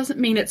now doesn't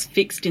mean it's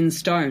fixed in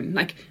stone.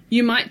 Like,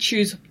 you might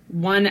choose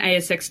one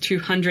ASX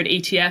 200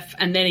 ETF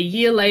and then a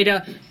year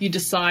later you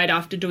decide,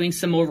 after doing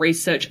some more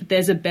research,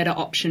 there's a better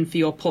option for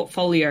your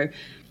portfolio.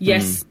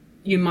 Yes,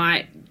 you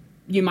might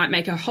you might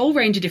make a whole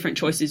range of different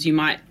choices. You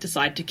might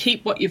decide to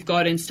keep what you've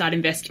got and start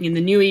investing in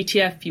the new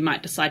ETF. You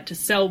might decide to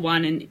sell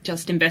one and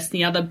just invest in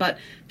the other. But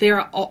there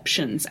are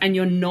options and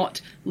you're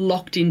not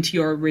locked into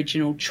your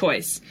original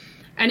choice.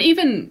 And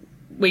even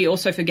we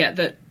also forget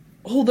that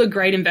all the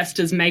great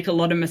investors make a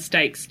lot of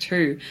mistakes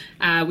too.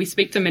 We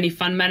speak to many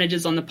fund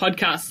managers on the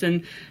podcast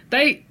and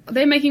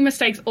they're making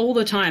mistakes all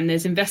the time.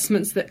 There's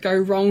investments that go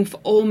wrong for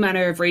all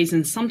manner of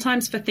reasons,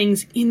 sometimes for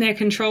things in their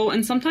control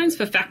and sometimes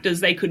for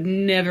factors they could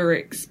never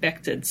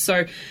expected.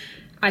 So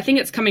I think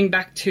it's coming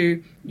back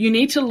to you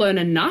need to learn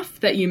enough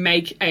that you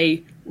make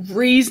a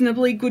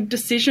reasonably good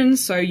decision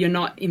so you're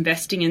not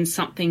investing in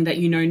something that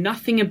you know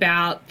nothing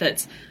about,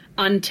 that's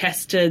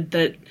untested,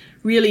 that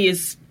really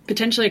is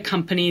potentially a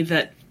company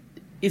that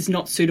is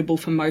not suitable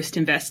for most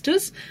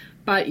investors.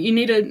 But you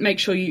need to make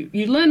sure you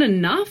learn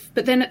enough,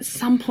 but then at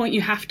some point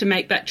you have to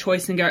make that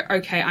choice and go,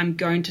 okay, I'm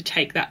going to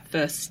take that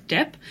first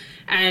step.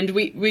 And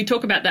we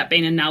talk about that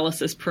being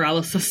analysis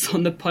paralysis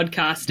on the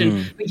podcast,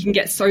 and we can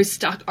get so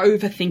stuck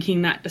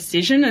overthinking that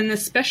decision. And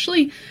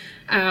especially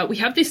we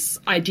have this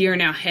idea in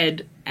our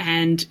head,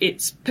 and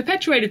it's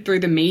perpetuated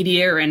through the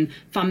media and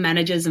fund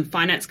managers and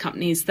finance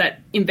companies, that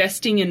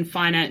investing in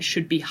finance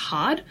should be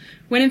hard,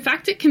 when in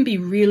fact it can be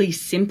really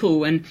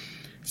simple. And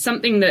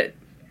something that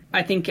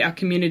I think our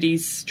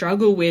communities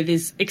struggle with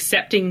is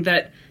accepting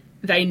that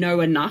they know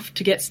enough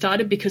to get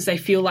started because they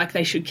feel like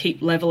they should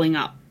keep leveling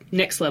up.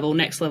 Next level,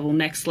 next level,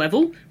 next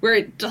level, where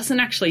it doesn't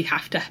actually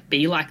have to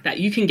be like that.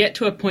 You can get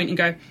to a point and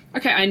go,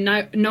 okay, I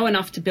know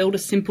enough to build a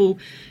simple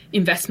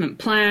investment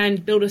plan,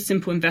 build a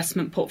simple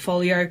investment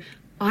portfolio.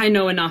 I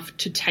know enough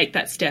to take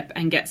that step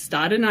and get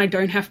started, and I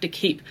don't have to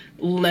keep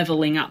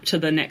leveling up to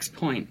the next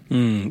point.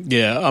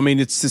 Yeah, I mean,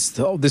 it's just,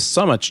 there's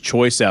so much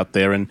choice out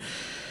there. And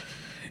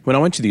when I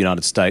went to the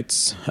United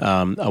States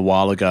a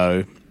while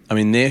ago, I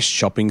mean, their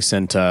shopping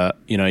centre,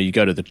 you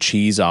go to the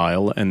cheese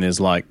aisle and there's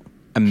like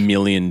a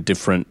million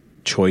different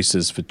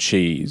choices for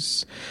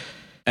cheese.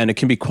 And it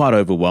can be quite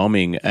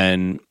overwhelming.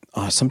 And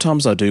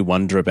sometimes I do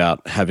wonder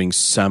about having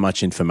so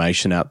much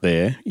information out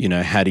there.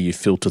 How do you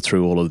filter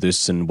through all of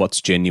this, and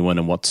what's genuine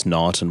and what's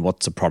not, and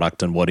what's a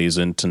product and what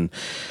isn't? And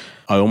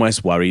I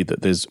almost worry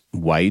that there's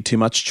way too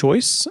much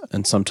choice.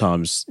 And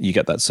sometimes you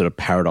get that sort of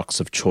paradox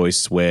of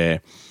choice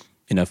where,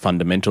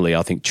 fundamentally,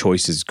 I think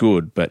choice is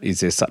good, but is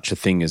there such a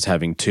thing as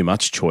having too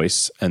much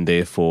choice and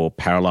therefore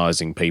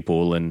paralysing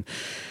people and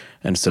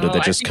sort of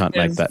they just can't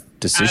make that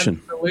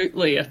decision?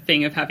 Absolutely a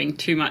thing of having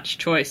too much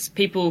choice.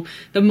 People,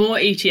 the more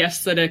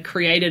ETFs that are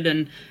created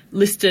and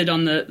listed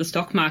on the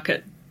stock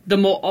market, the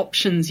more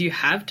options you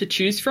have to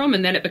choose from,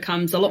 and then it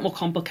becomes a lot more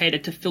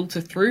complicated to filter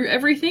through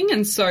everything.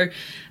 And so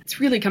it's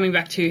really coming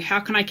back to how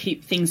can I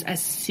keep things as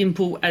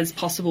simple as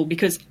possible,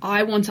 because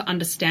I want to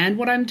understand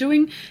what I'm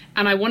doing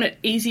and I want it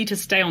easy to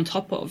stay on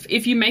top of.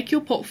 If you make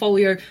your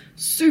portfolio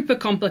super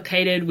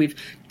complicated with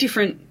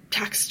different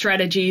tax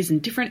strategies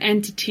and different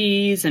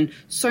entities and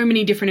so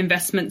many different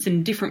investments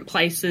in different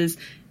places,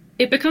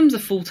 it becomes a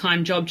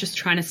full-time job just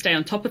trying to stay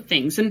on top of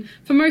things. And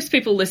for most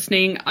people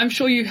listening, I'm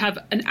sure you have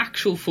an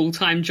actual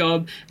full-time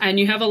job and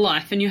you have a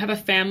life and you have a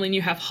family and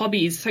you have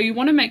hobbies. So you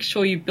want to make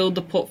sure you build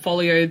the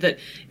portfolio that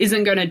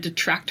isn't going to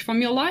detract from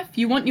your life.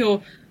 You want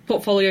your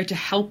portfolio to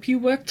help you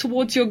work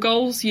towards your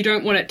goals. You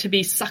don't want it to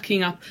be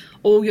sucking up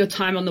all your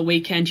time on the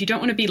weekend. You don't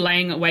want to be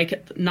laying awake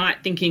at night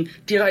thinking,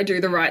 did I do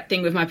the right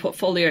thing with my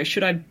portfolio?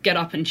 Should I get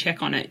up and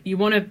check on it? You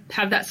want to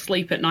have that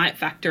sleep at night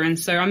factor. And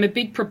so I'm a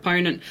big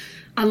proponent,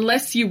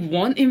 unless you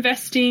want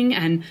investing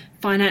and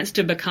finance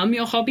to become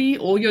your hobby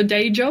or your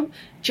day job,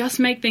 just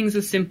make things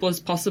as simple as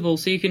possible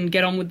so you can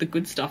get on with the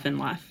good stuff in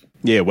life.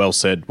 Yeah, well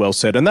said, well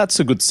said. And that's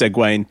a good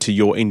segue into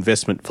your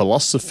investment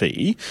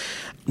philosophy.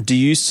 Do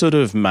you sort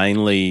of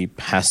mainly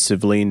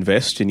passively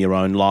invest in your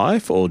own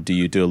life, or do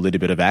you do a little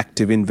bit of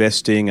active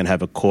investing and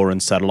have a core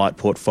and satellite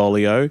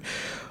portfolio?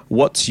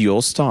 What's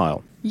your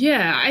style?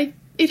 Yeah,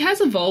 it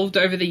has evolved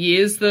over the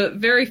years. The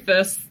very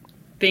first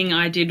thing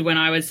I did when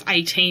I was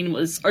 18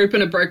 was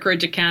open a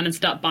brokerage account and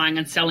start buying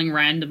and selling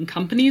random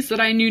companies that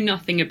I knew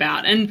nothing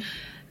about. And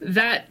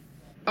that,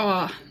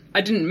 I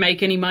didn't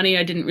make any money.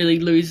 I didn't really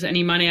lose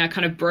any money. I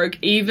kind of broke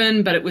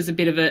even, but it was a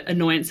bit of an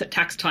annoyance at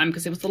tax time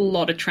because there was a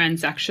lot of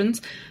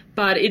transactions.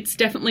 But it's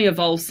definitely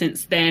evolved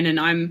since then, and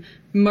I'm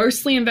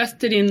mostly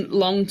invested in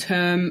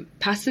long-term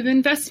passive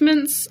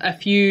investments, a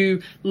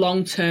few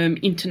long-term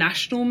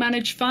international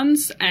managed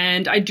funds,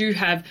 and I do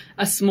have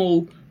a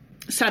small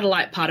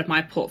satellite part of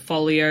my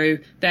portfolio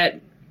that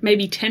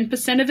maybe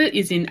 10% of it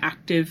is in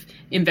active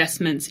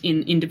investments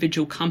in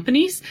individual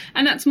companies.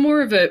 And that's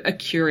more of a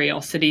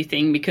curiosity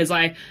thing because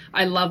I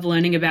love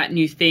learning about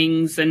new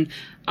things. And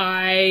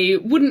I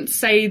wouldn't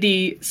say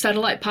the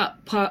satellite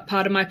part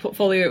of my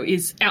portfolio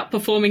is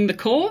outperforming the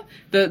core.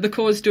 The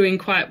core is doing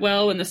quite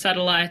well and the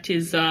satellite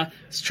is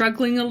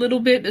struggling a little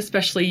bit,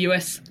 especially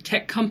US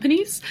tech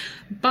companies.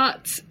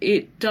 But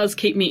it does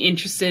keep me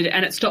interested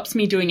and it stops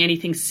me doing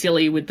anything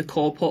silly with the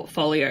core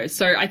portfolio.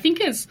 So I think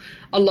there's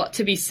a lot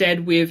to be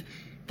said with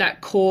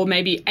that core,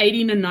 maybe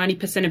 80 to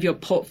 90% of your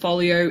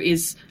portfolio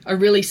is a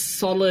really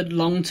solid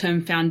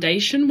long-term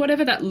foundation,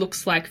 whatever that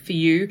looks like for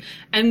you,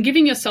 and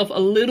giving yourself a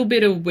little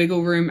bit of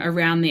wiggle room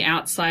around the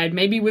outside,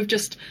 maybe with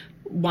just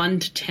 1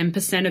 to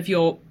 10% of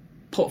your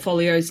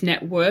portfolio's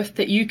net worth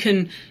that you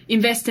can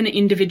invest in an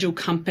individual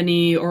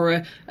company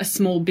or a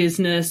small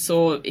business,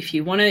 or if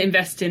you want to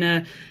invest in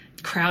a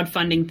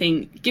crowdfunding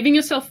thing, giving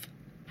yourself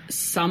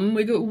some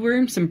wiggle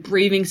room, some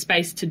breathing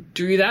space to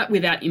do that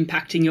without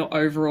impacting your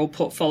overall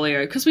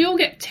portfolio, because we all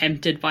get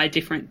tempted by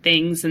different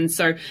things. And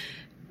so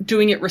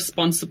doing it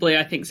responsibly,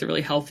 I think, is a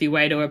really healthy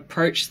way to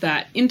approach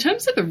that. In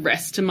terms of the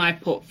rest of my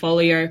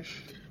portfolio,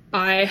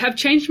 I have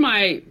changed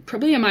my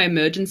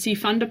emergency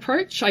fund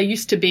approach. I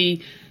used to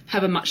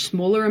have a much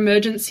smaller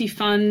emergency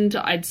fund,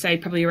 I'd say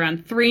probably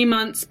around 3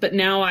 months, but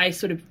now I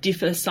sort of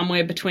differ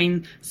somewhere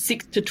between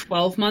 6 to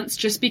 12 months,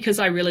 just because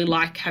I really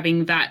like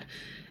having that.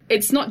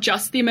 It's not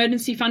just the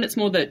emergency fund, it's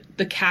more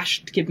the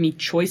cash to give me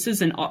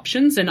choices and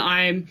options. And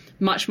I'm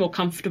much more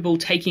comfortable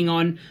taking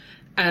on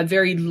a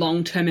very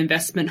long-term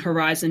investment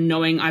horizon,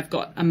 knowing I've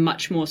got a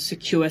much more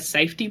secure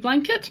safety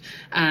blanket,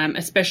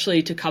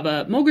 especially to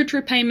cover mortgage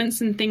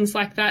repayments and things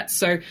like that.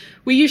 So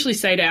we usually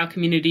say to our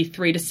community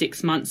 3 to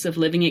 6 months of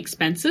living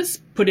expenses,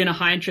 put in a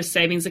high-interest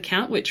savings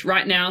account, which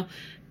right now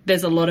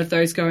there's a lot of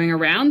those going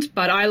around,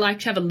 but I like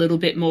to have a little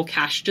bit more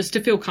cash just to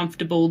feel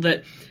comfortable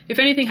that if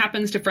anything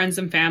happens to friends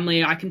and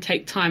family, I can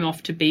take time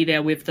off to be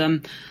there with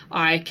them.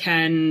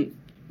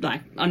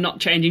 I'm not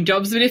changing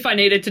jobs, but if I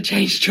needed to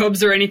change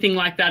jobs or anything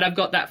like that, I've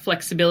got that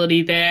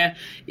flexibility there.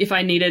 If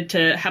I needed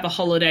to have a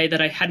holiday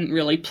that I hadn't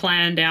really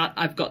planned out,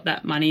 I've got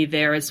that money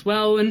there as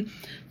well. And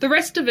the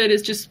rest of it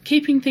is just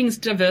keeping things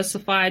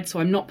diversified, so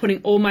I'm not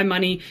putting all my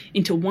money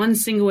into one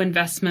single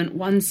investment,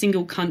 one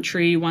single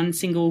country, one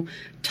single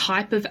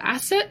type of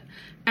asset,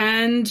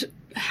 and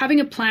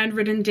having a plan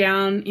written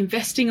down,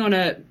 investing on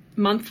a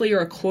monthly or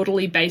a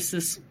quarterly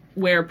basis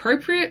where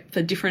appropriate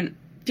for different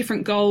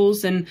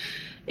goals, and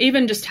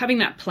even just having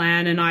that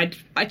plan. And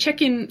I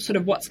check in sort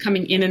of what's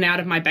coming in and out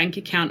of my bank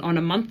account on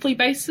a monthly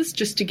basis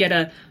just to get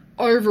a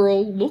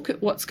overall look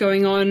at what's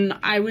going on.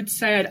 I would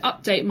say I'd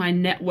update my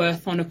net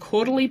worth on a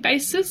quarterly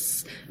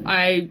basis.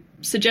 I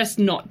suggest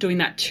not doing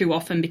that too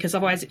often, because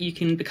otherwise you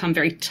can become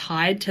very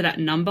tied to that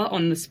number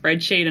on the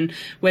spreadsheet and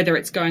whether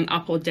it's going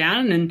up or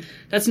down. And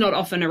that's not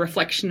often a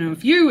reflection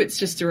of you. It's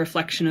just a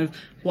reflection of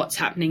what's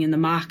happening in the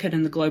market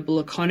and the global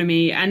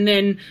economy. And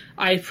then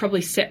I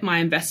probably set my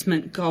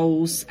investment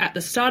goals at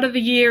the start of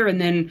the year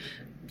and then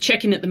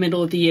check in at the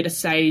middle of the year to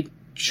say,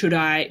 should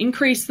I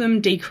increase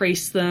them,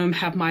 decrease them,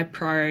 have my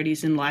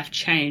priorities in life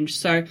change?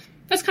 So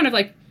that's kind of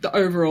like the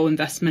overall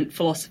investment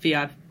philosophy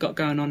I've got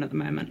going on at the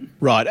moment.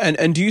 Right.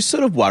 And do you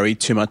sort of worry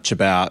too much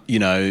about,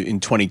 in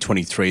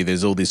 2023,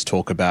 there's all this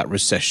talk about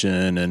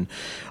recession, and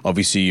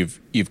obviously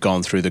you've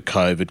gone through the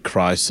COVID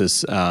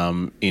crisis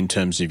in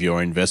terms of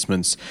your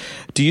investments.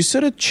 Do you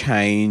sort of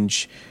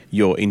change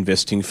your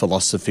investing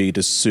philosophy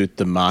to suit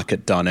the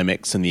market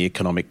dynamics and the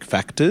economic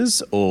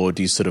factors, or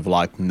do you sort of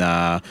like,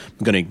 nah,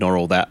 I'm going to ignore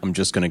all that, I'm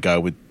just going to go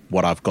with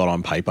what I've got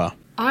on paper?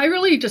 I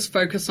really just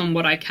focus on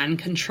what I can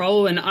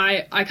control, and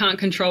I can't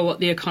control what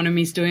the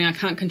economy's doing. I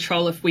can't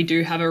control if we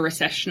do have a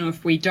recession or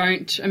if we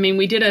don't. I mean,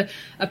 we did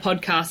a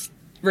podcast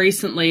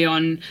recently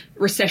on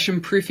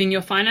recession-proofing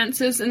your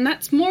finances, and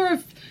that's more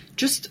of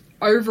just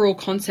overall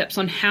concepts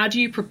on how do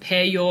you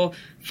prepare your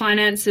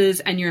finances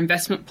and your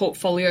investment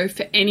portfolio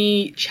for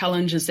any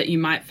challenges that you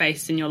might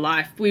face in your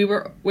life.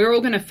 We're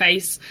all going to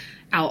face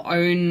our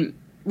own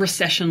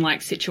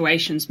recession-like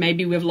situations.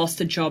 Maybe we've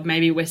lost a job,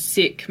 maybe we're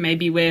sick,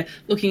 maybe we're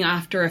looking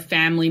after a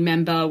family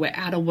member, we're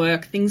out of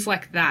work, things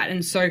like that.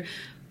 And so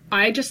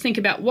I just think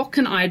about what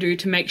can I do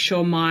to make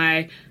sure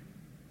my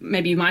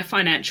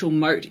financial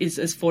moat is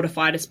as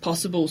fortified as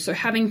possible. So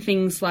having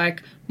things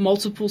like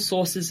multiple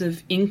sources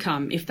of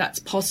income, if that's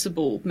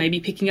possible, maybe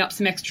picking up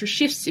some extra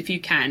shifts if you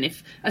can,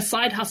 if a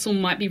side hustle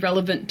might be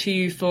relevant to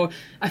you for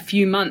a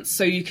few months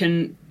so you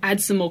can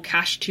add some more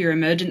cash to your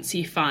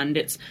emergency fund.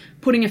 It's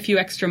putting a few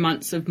extra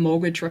months of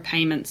mortgage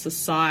repayments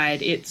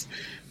aside. It's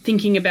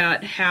thinking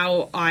about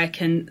how I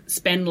can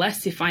spend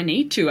less if I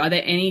need to. Are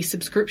there any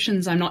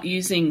subscriptions I'm not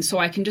using so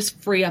I can just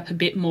free up a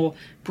bit more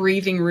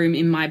breathing room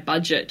in my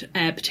budget?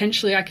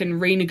 Potentially I can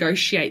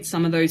renegotiate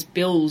some of those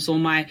bills or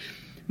my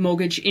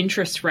mortgage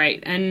interest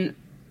rate. And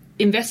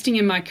investing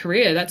in my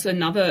career, that's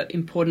another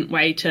important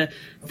way to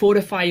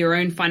fortify your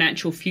own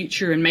financial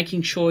future and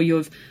making sure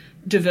you've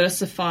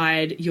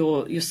diversified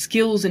your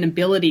skills and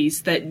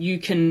abilities that you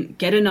can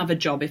get another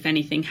job if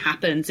anything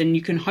happens, and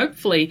you can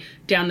hopefully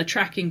down the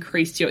track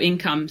increase your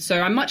income. So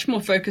I'm much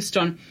more focused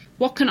on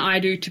what can I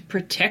do to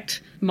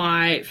protect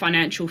my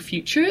financial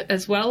future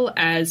as well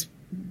as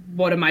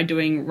what am I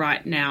doing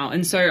right now.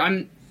 And so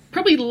I'm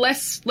probably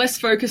less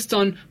focused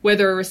on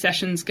whether a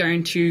recession's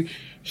going to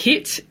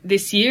hit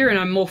this year, and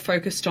I'm more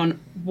focused on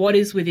what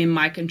is within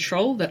my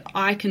control that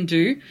I can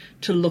do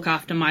to look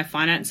after my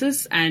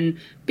finances and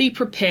be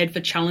prepared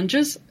for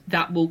challenges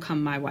that will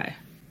come my way.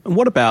 And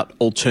what about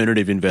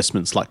alternative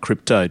investments like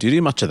crypto? Do you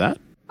do much of that?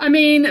 I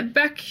mean,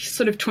 back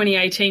sort of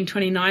 2018,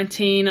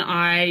 2019,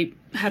 I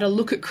had a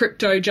look at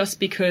crypto just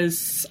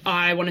because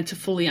I wanted to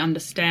fully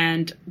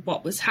understand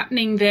what was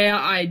happening there.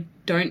 I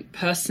don't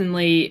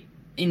personally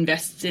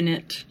invest in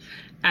it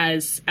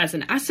as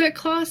an asset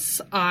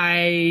class.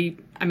 I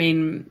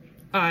mean,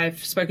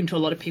 I've spoken to a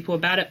lot of people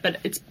about it,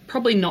 but it's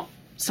probably not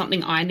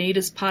something I need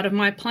as part of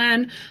my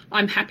plan.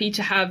 I'm happy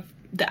to have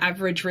the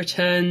average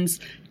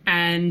returns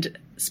and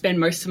spend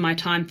most of my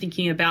time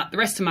thinking about the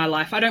rest of my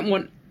life. I don't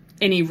want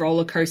any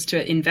roller coaster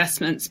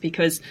investments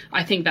because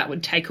I think that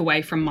would take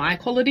away from my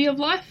quality of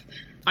life.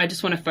 I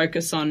just want to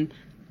focus on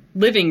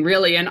living,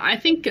 really. And I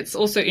think it's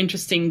also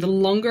interesting, the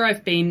longer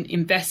I've been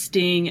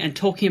investing and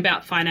talking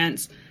about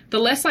finance, the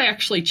less I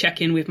actually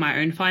check in with my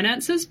own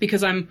finances,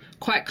 because I'm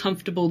quite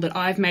comfortable that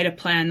I've made a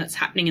plan that's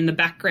happening in the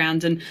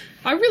background. And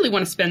I really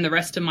want to spend the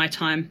rest of my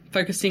time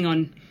focusing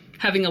on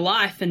having a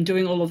life and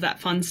doing all of that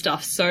fun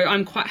stuff. So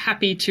I'm quite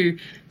happy to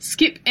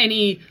skip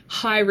any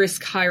high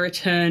risk, high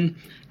return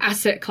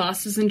asset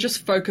classes and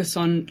just focus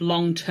on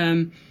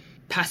long-term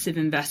passive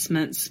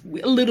investments,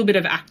 a little bit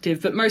of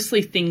active, but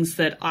mostly things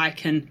that I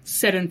can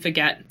set and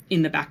forget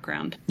in the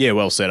background. Yeah,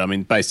 well said. I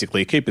mean,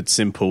 basically, keep it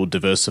simple,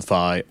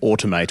 diversify,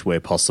 automate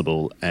where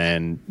possible,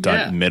 and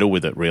don't meddle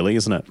with it, really,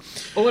 isn't it?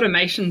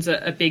 Automation's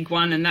a big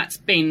one, and that's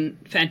been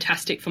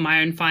fantastic for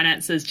my own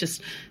finances,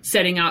 just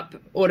setting up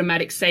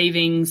automatic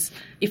savings.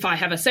 If I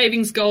have a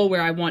savings goal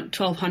where I want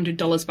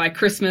 $1,200 by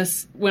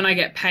Christmas, when I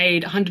get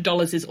paid,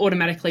 $100 is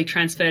automatically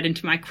transferred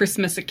into my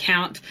Christmas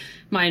account.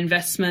 My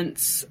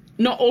investments,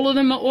 not all of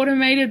them are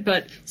automated,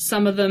 but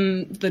some of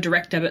them, the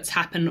direct debits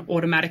happen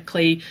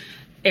automatically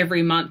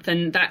every month.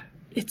 And that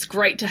it's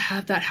great to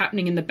have that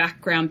happening in the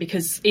background,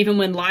 because even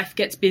when life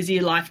gets busy,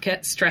 life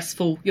gets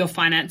stressful, your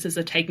finances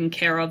are taken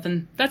care of.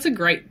 And that's a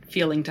great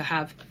feeling to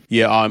have.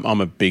 Yeah,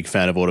 I'm a big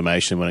fan of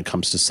automation when it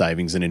comes to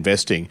savings and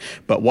investing.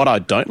 But what I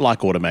don't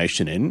like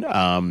automation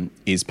in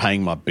is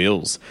paying my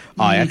bills.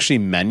 I actually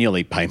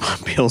manually pay my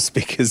bills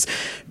because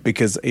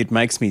it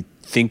makes me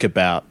think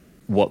about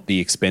what the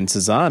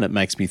expenses are, and it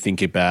makes me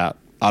think about,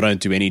 I don't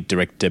do any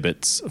direct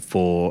debits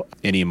for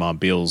any of my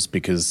bills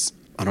because,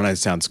 I don't know, it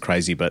sounds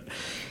crazy, but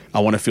I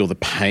want to feel the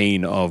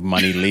pain of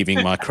money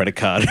leaving my credit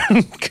card.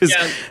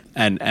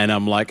 And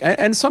I'm like,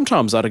 and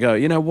sometimes I'd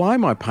go, why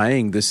am I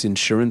paying this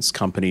insurance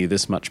company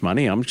this much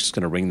money? I'm just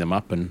going to ring them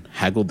up and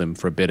haggle them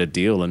for a better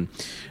deal. And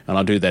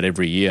I do that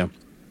every year.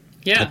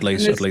 Yeah, at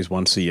least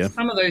once a year.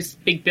 Some of those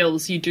big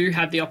bills, you do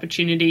have the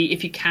opportunity,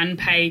 if you can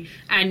pay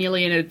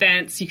annually in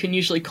advance, you can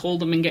usually call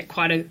them and get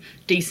quite a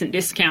decent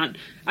discount.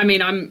 I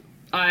mean, I'm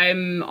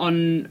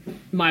on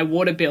my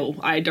water bill.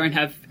 I don't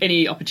have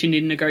any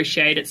opportunity to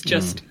negotiate. It's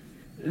just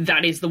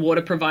that is the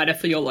water provider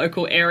for your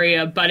local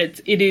area. But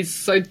it is,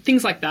 so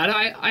things like that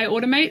I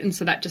automate, and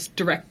so that just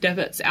direct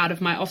debits out of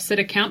my offset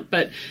account.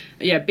 But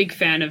yeah, big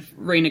fan of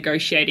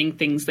renegotiating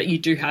things that you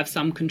do have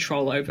some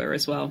control over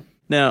as well.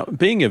 Now,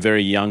 being a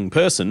very young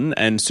person,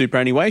 and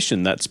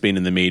superannuation, that's been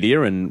in the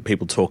media and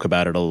people talk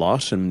about it a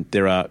lot, and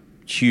there are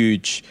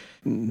huge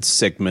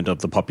segment of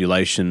the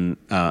population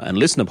and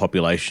listener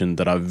population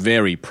that are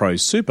very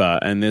pro-super,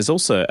 and there's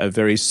also a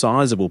very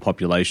sizable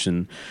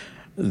population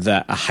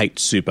that hate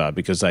super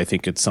because they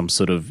think it's some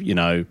sort of,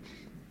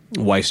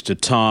 waste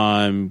of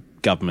time,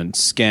 government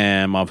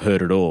scam. I've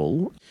heard it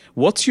all.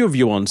 What's your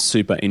view on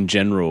super in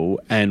general,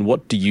 and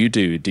what do you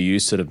do? Do you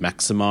sort of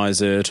maximise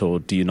it, or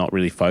do you not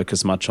really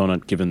focus much on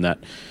it, given that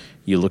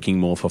you're looking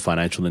more for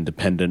financial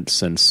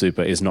independence and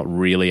super is not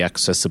really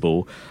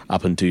accessible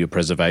up until your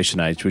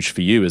preservation age, which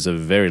for you is a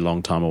very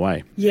long time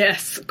away?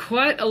 Yes,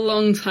 quite a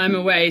long time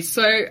away.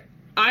 So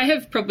I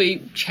have probably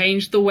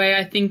changed the way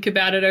I think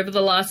about it over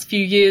the last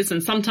few years,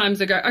 and sometimes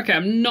I go, okay,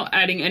 I'm not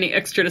adding any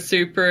extra to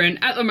super,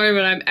 and at the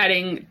moment I'm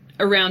adding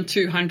around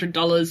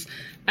 $200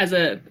 as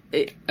a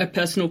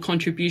personal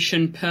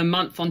contribution per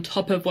month on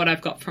top of what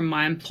I've got from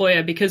my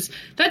employer, because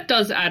that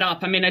does add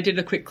up. I mean, I did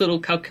a quick little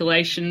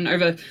calculation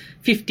over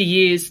 50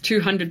 years,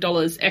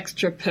 $200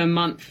 extra per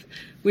month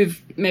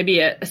with maybe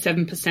a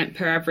 7%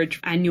 per average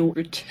annual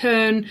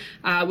return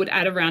would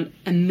add around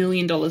 $1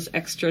 million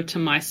extra to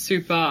my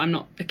super. I'm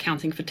not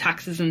accounting for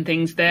taxes and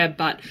things there,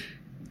 but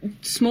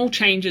small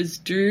changes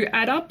do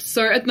add up.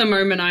 So at the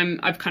moment,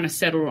 I've kind of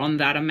settled on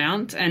that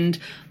amount. And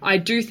I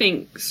do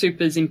think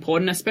super is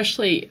important,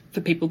 especially for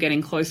people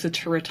getting closer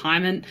to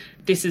retirement.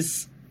 This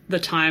is the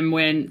time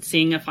when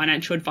seeing a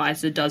financial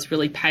advisor does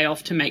really pay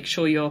off to make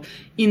sure you're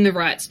in the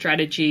right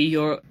strategy,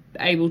 you're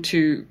able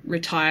to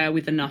retire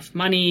with enough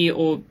money,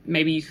 or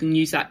maybe you can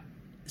use that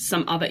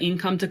some other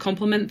income to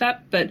complement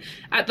that. But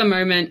at the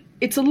moment,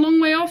 it's a long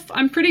way off.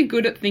 I'm pretty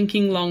good at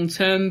thinking long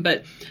term,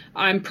 but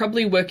I'm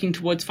probably working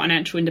towards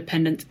financial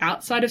independence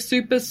outside of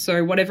super.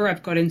 So whatever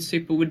I've got in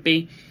super would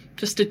be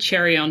just a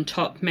cherry on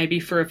top, maybe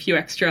for a few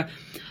extra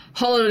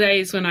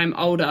holidays when I'm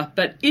older.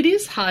 But it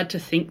is hard to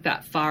think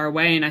that far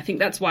away. And I think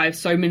that's why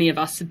so many of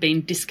us have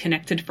been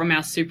disconnected from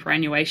our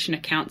superannuation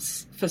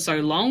accounts for so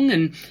long.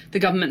 And the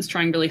government's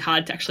trying really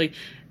hard to actually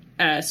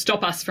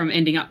stop us from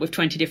ending up with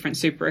 20 different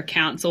super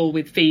accounts, all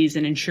with fees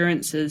and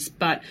insurances.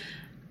 But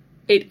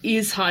it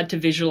is hard to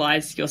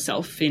visualize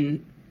yourself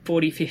in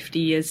 40, 50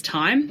 years'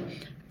 time.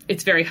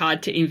 It's very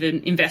hard to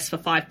even invest for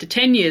 5 to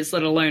 10 years,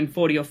 let alone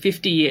 40 or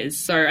 50 years.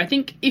 So I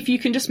think if you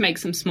can just make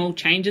some small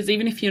changes,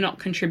 even if you're not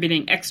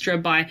contributing extra,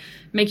 by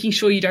making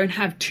sure you don't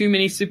have too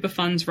many super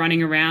funds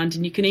running around,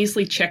 and you can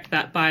easily check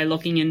that by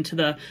logging into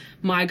the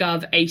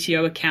MyGov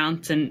ATO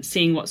account and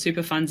seeing what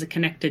super funds are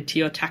connected to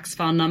your tax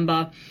file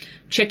number,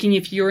 checking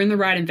if you're in the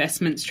right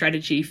investment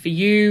strategy for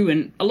you.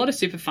 And a lot of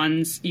super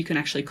funds, you can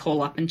actually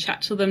call up and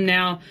chat to them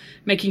now,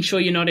 making sure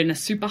you're not in a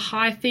super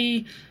high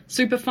fee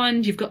super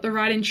fund, you've got the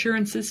right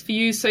insurances for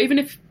you. So even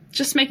if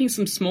just making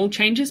some small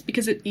changes,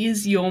 because it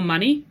is your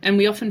money, and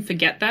we often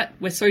forget that.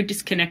 We're so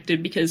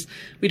disconnected because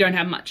we don't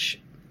have much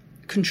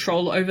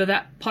control over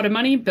that pot of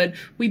money, but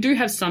we do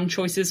have some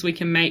choices we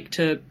can make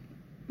to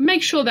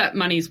make sure that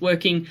money is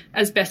working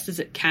as best as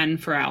it can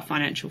for our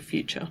financial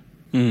future.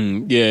 I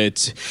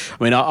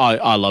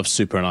love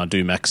super and I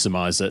do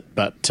maximize it,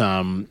 but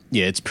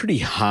it's pretty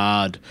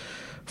hard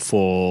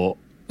for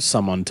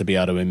someone to be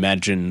able to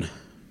imagine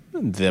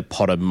their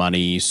pot of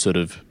money sort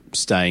of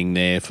staying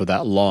there for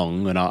that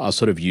long. And I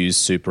sort of use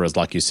super as,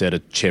 like you said, a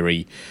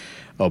cherry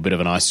or a bit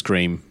of an ice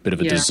cream, bit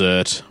of a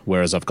dessert,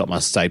 whereas I've got my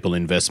staple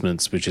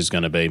investments, which is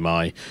going to be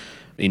my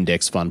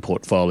index fund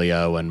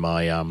portfolio and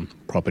my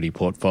property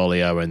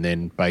portfolio, and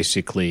then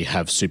basically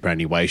have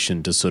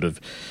superannuation to sort of,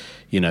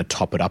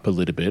 top it up a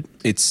little bit.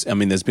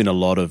 There's been a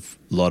lot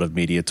of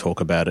media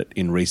talk about it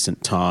in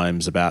recent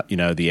times about,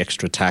 the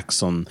extra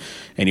tax on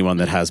anyone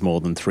that has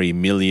more than 3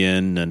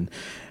 million,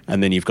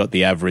 and then you've got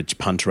the average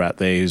punter out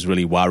there who's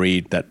really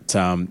worried that,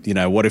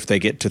 what if they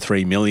get to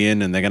 3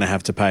 million and they're going to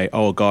have to pay,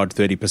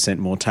 30%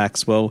 more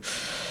tax? Well,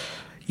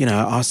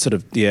 I sort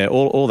of,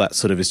 all that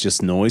sort of is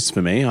just noise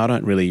for me. I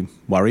don't really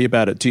worry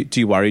about it. Do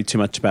you worry too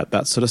much about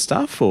that sort of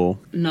stuff, or?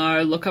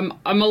 No, look, I'm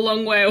a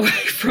long way away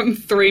from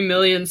 3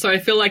 million, so I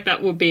feel like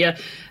that will be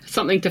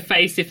something to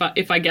face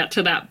if I get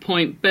to that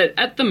point. But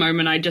at the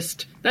moment,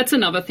 that's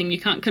another thing.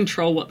 You can't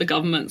control what the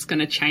government's going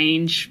to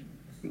change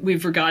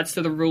with regards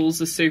to the rules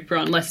of super,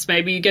 unless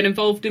maybe you get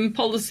involved in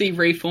policy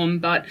reform.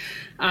 But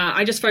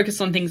I just focus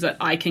on things that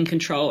I can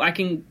control. I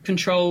can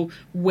control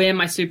where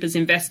my super's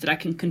invested. I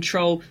can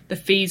control the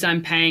fees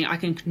I'm paying. I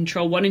can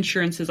control what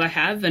insurances I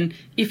have. And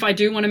if I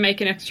do want to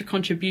make an extra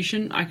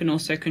contribution, I can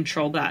also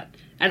control that.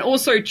 And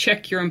also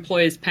check your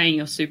employer's paying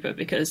your super,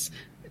 because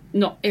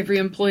not every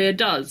employer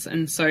does.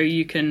 And so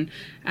you can,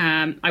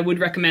 I would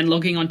recommend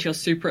logging onto your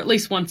super at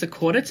least once a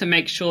quarter to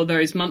make sure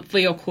those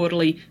monthly or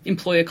quarterly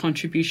employer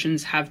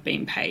contributions have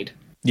been paid.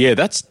 Yeah,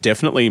 that's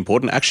definitely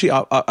important. Actually,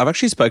 I've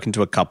actually spoken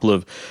to a couple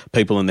of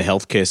people in the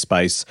healthcare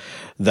space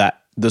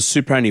that the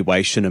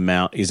superannuation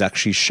amount is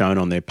actually shown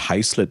on their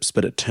pay slips,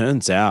 but it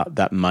turns out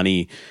that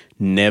money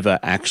never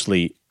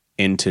actually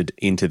entered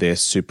into their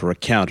super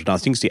account. And I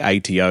think the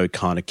ATO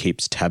kind of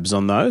keeps tabs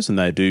on those, and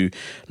they do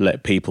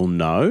let people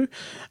know.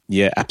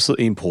 Yeah,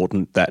 absolutely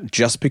important that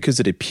just because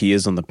it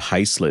appears on the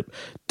payslip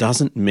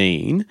doesn't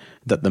mean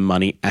that the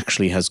money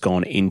actually has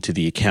gone into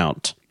the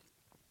account.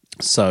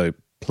 So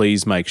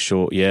please make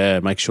sure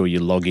you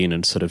log in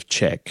and sort of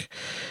check.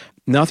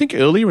 Now, I think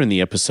earlier in the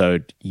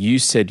episode, you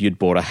said you'd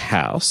bought a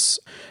house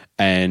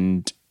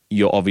and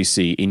you're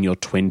obviously in your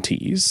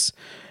 20s.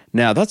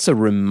 Now, that's a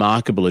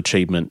remarkable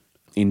achievement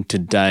in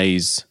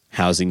today's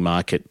housing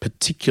market,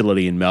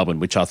 particularly in Melbourne,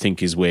 which I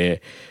think is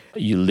where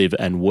you live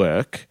and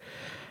work.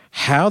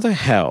 How the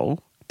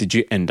hell did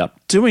you end up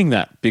doing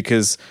that?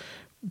 Because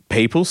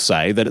people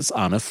say that it's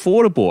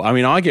unaffordable. I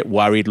mean, I get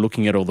worried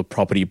looking at all the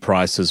property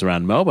prices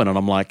around Melbourne, and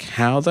I'm like,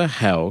 how the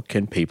hell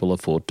can people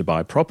afford to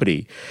buy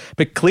property?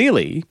 But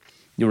clearly,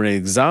 you're an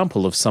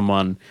example of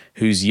someone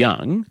who's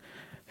young,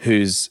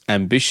 who's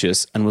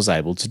ambitious, and was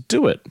able to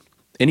do it.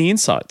 Any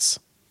insights?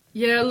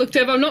 Yeah, look,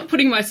 Dev, I'm not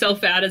putting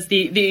myself out as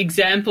the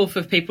example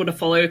for people to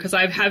follow, because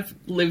I have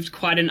lived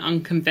quite an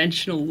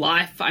unconventional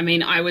life. I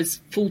mean, I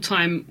was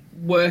full-time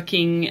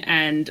working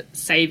and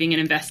saving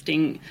and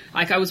investing.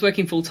 Like, I was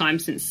working full-time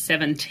since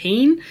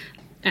 17,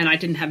 and I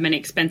didn't have many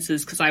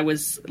expenses because I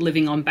was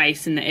living on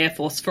base in the Air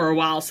Force for a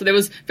while. So there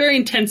was very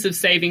intensive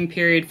saving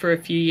period for a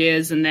few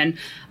years, and then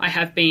I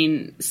have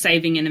been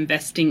saving and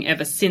investing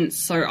ever since.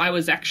 So I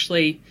was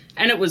actually,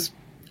 and it was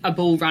a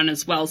bull run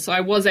as well, so I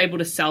was able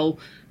to sell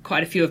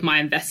quite a few of my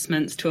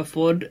investments to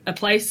afford a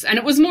place, and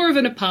it was more of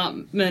an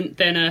apartment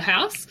than a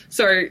house.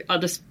 So I'll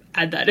just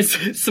add that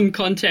as some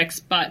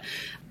context. But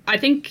I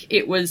think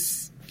it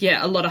was,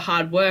 a lot of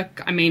hard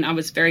work. I mean, I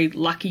was very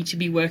lucky to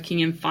be working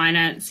in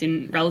finance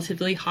in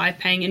relatively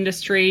high-paying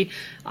industry.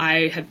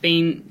 I have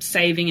been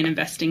saving and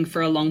investing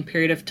for a long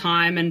period of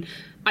time, and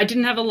I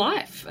didn't have a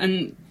life.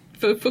 And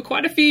for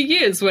quite a few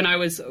years when I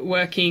was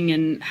working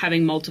and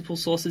having multiple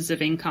sources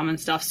of income and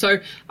stuff. So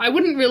I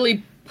wouldn't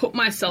really put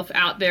myself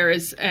out there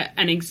as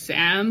an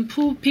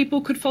example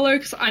people could follow,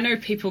 because I know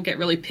people get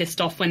really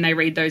pissed off when they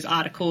read those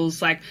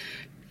articles like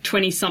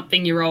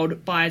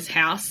 20-something-year-old buys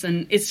house,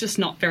 and it's just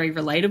not very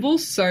relatable.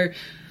 So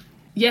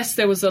yes,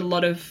 there was a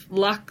lot of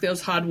luck, there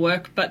was hard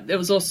work, but there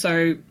was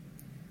also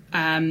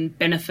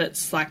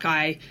benefits. Like,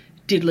 I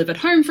did live at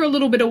home for a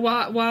little bit of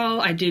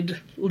while. I did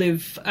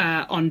live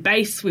on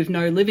base with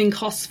no living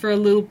costs for a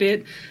little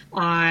bit.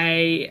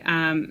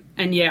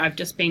 I've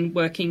just been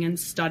working and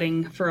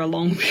studying for a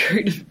long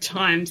period of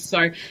time.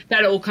 So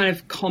that all kind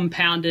of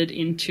compounded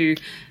into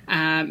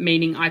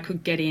meaning I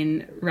could get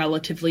in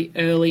relatively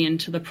early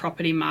into the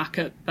property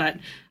market. But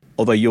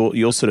although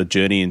your sort of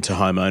journey into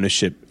home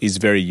ownership is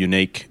very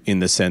unique in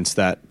the sense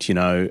that,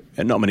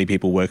 not many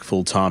people work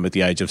full time at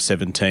the age of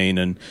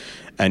 17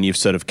 and you've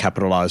sort of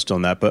capitalised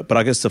on that. But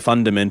I guess the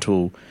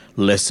fundamental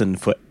lesson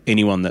for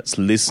anyone that's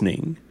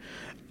listening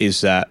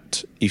is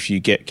that if you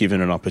get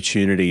given an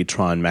opportunity,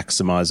 try and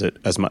maximise it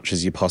as much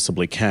as you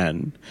possibly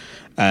can.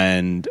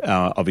 And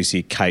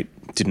obviously Kate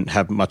didn't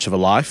have much of a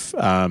life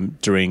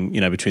during,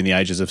 between the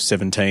ages of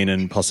 17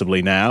 and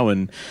possibly now.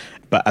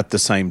 But at the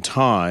same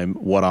time,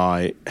 what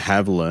I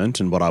have learnt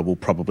and what I will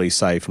probably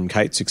say from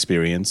Kate's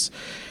experience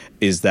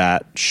is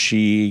that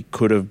she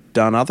could have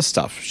done other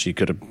stuff. She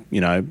could have,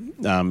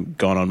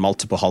 gone on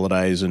multiple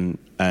holidays and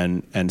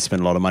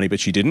spent a lot of money,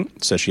 but she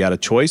didn't. So she had a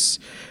choice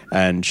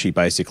and she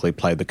basically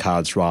played the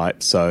cards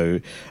right. So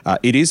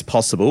it is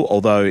possible,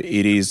 although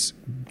it is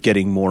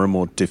getting more and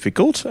more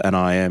difficult, and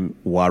I am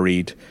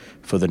worried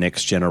for the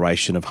next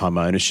generation of home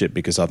ownership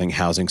because I think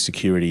housing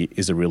security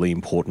is a really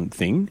important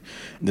thing.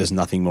 There's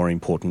nothing more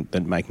important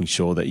than making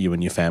sure that you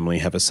and your family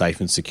have a safe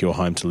and secure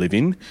home to live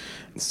in.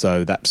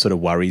 So that sort of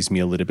worries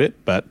me a little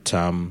bit, but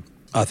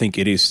I think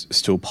it is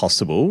still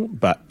possible,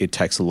 but it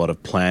takes a lot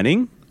of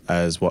planning,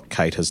 as what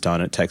Kate has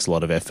done. It takes a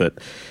lot of effort.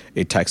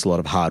 It takes a lot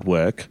of hard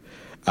work,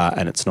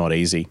 and it's not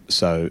easy.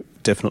 So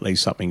definitely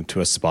something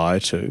to aspire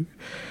to.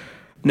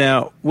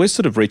 Now, we're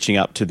sort of reaching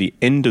up to the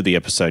end of the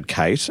episode,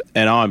 Kate,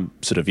 and I'm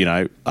sort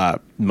of,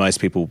 most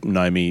people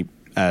know me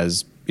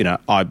as,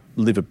 I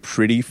live a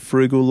pretty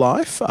frugal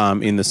life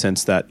in the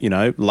sense that,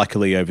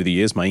 luckily over the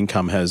years my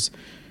income has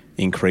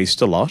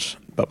increased a lot,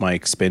 but my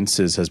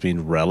expenses has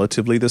been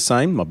relatively the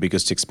same. My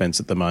biggest expense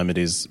at the moment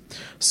is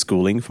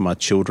schooling for my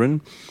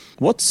children.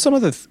 What's some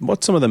of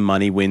the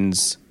money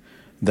wins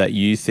that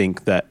you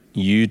think that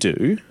you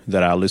do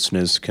that our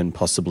listeners can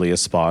possibly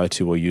aspire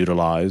to or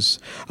utilise?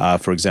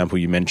 For example,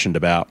 you mentioned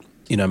about,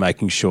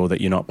 making sure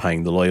that you're not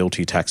paying the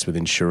loyalty tax with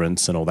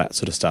insurance and all that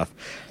sort of stuff.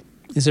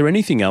 Is there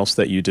anything else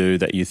that you do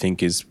that you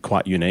think is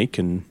quite unique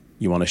and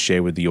you want to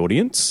share with the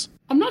audience?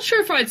 I'm not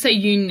sure if I'd say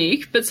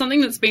unique, but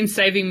something that's been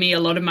saving me a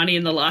lot of money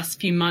in the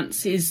last few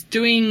months is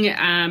doing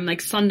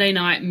Sunday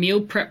night meal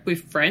prep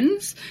with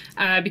friends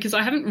because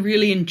I haven't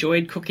really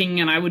enjoyed cooking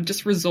and I would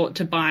just resort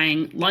to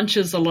buying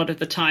lunches a lot of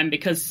the time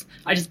because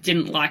I just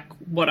didn't like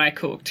what I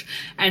cooked.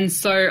 And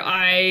so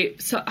I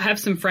have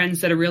some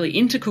friends that are really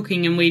into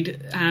cooking and we'd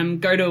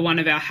go to one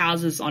of our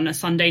houses on a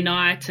Sunday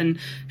night and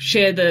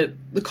share the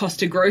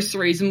cost of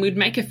groceries, and we'd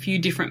make a few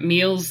different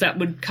meals that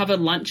would cover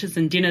lunches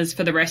and dinners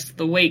for the rest of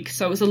the week.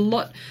 So it was a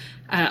lot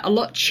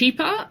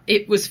cheaper.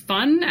 It was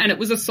fun, and it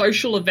was a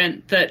social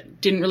event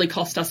that didn't really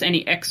cost us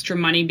any extra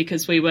money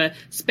because we were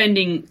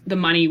spending the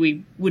money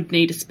we would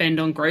need to spend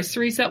on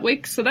groceries that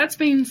week. So that's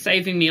been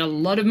saving me a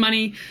lot of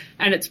money,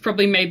 and it's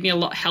probably made me a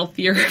lot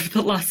healthier over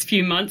the last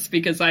few months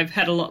because I've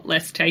had a lot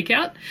less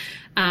takeout.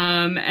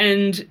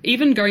 And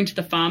even going to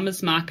the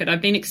farmers market,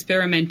 I've been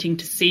experimenting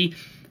to see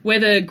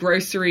whether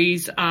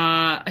groceries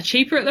are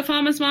cheaper at the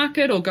farmers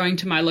market or going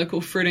to my local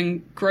fruit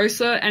and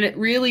grocer, and it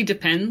really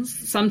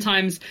depends.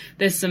 Sometimes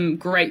there's some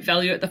great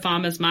value at the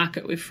farmers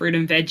market with fruit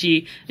and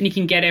veggie, and you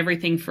can get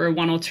everything for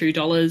 $1 or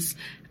 $2.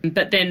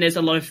 But then there's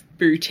a lot of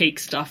boutique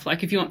stuff,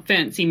 like if you want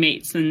fancy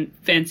meats and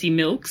fancy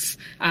milks,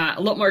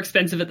 a lot more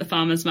expensive at the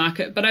farmers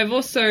market. But I've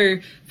also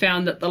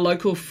found that the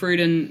local fruit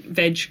and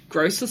veg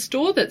grocer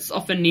store that's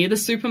often near the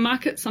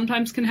supermarket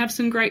sometimes can have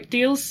some great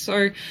deals.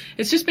 So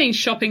it's just been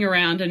shopping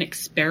around and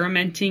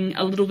experimenting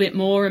a little bit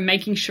more and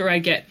making sure I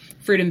get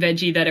fruit and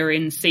veggie that are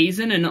in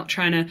season and not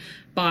trying to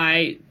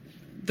buy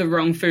the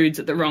wrong foods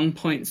at the wrong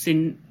points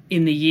in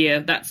the year.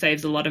 That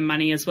saves a lot of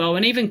money as well.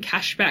 And even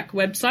cashback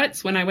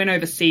websites. When I went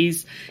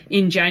overseas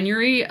in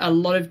January, a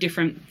lot of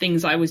different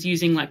things I was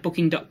using like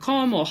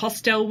booking.com or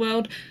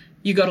Hostelworld,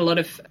 you got a lot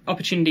of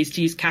opportunities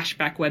to use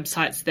cashback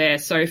websites there.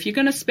 So if you're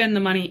going to spend the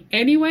money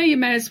anyway, you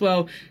may as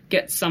well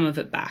get some of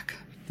it back.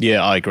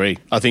 Yeah, I agree.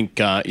 I think,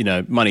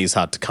 money is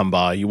hard to come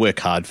by. You work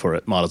hard for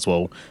it. Might as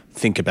well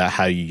think about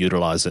how you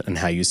utilise it and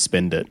how you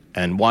spend it.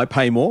 And why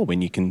pay more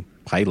when you can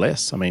pay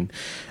less? I mean,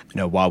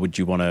 why would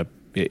you want to?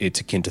 It's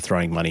akin to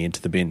throwing money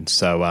into the bin.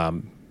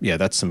 So,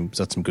 that's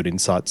some good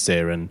insights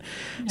there. And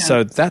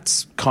so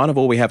that's kind of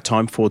all we have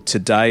time for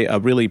today. I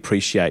really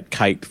appreciate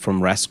Kate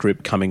from Rask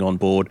Group coming on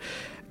board,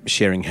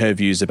 sharing her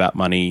views about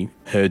money,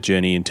 her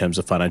journey in terms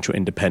of financial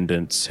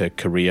independence, her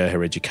career,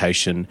 her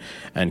education,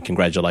 and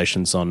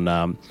congratulations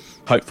on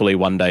hopefully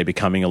one day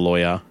becoming a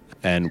lawyer.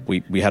 And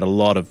we had a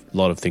lot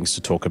of things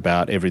to talk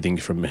about, everything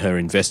from her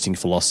investing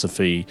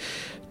philosophy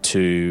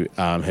to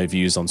her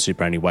views on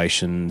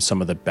superannuation,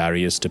 some of the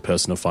barriers to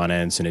personal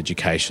finance and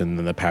education,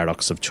 and the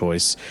paradox of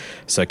choice.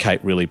 So,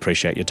 Kate, really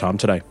appreciate your time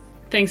today.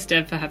 Thanks,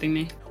 Dev, for having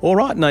me. All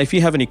right. Now, if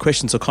you have any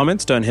questions or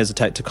comments, don't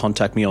hesitate to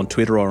contact me on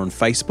Twitter or on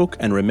Facebook.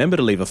 And remember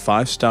to leave a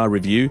 5-star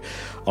review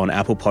on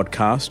Apple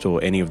Podcast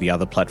or any of the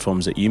other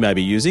platforms that you may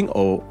be using,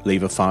 or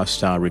leave a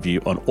 5-star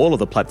review on all of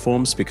the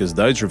platforms, because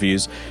those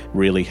reviews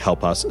really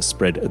help us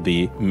spread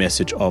the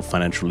message of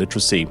financial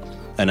literacy.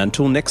 And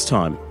until next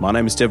time, my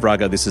name is Dev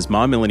Raga. This is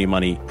My Millennium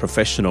Money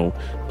Professional.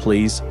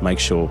 Please make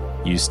sure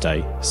you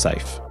stay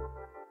safe.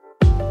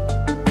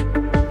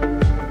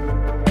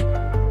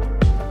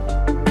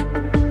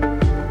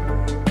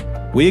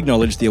 We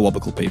acknowledge the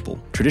Awabakal people,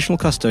 traditional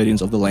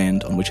custodians of the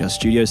land on which our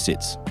studio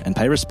sits, and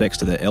pay respects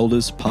to their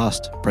elders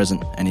past,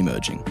 present and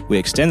emerging. We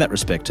extend that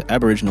respect to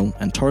Aboriginal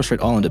and Torres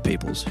Strait Islander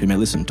peoples who may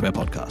listen to our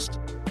podcast.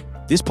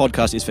 This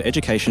podcast is for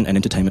education and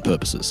entertainment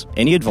purposes.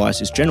 Any advice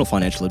is general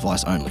financial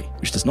advice only,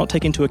 which does not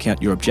take into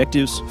account your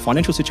objectives,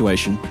 financial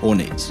situation, or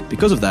needs.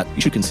 Because of that,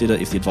 you should consider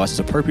if the advice is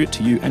appropriate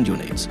to you and your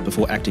needs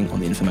before acting on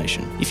the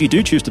information. If you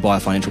do choose to buy a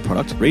financial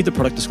product, read the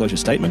product disclosure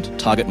statement,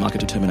 target market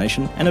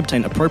determination, and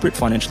obtain appropriate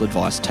financial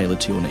advice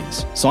tailored to your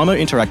needs. Simo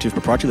Interactive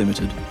Proprietary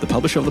Limited, the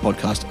publisher of the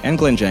podcast, and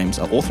Glenn James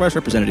are authorised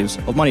representatives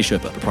of Money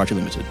Sherpa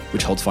Proprietary Limited,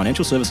 which holds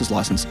financial services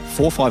licence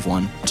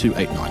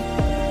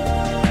 451289.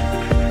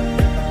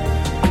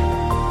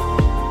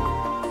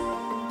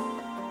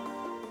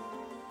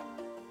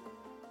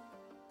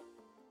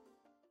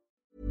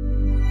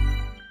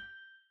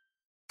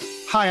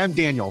 Hi, I'm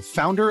Daniel,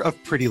 founder of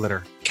Pretty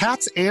Litter.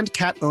 Cats and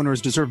cat owners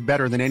deserve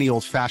better than any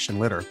old-fashioned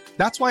litter.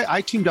 That's why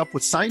I teamed up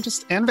with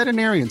scientists and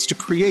veterinarians to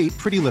create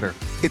Pretty Litter.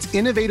 Its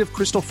innovative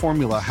crystal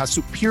formula has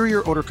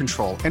superior odor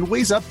control and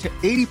weighs up to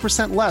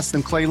 80% less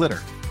than clay litter.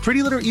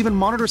 Pretty Litter even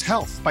monitors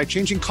health by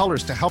changing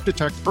colors to help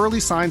detect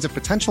early signs of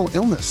potential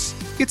illness.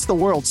 It's the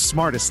world's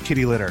smartest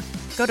kitty litter.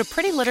 Go to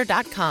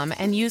prettylitter.com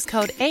and use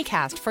code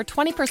ACAST for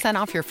 20%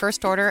 off your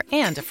first order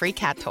and a free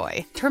cat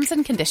toy. Terms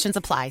and conditions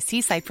apply.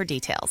 See site for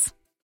details.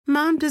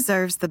 Mom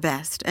deserves the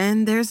best,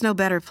 and there's no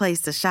better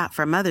place to shop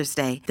for Mother's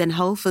Day than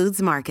Whole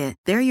Foods Market.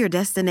 They're your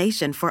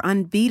destination for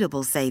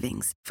unbeatable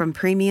savings, from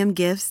premium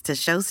gifts to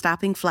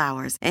show-stopping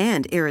flowers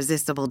and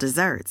irresistible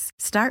desserts.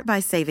 Start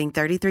by saving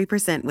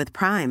 33% with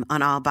Prime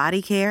on all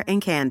body care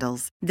and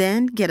candles.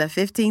 Then get a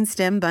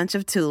 15-stem bunch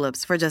of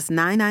tulips for just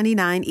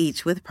 $9.99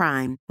 each with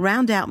Prime.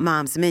 Round out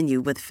Mom's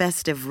menu with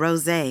festive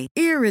rosé,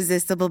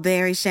 irresistible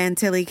berry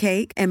chantilly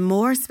cake, and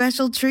more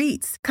special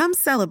treats. Come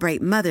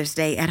celebrate Mother's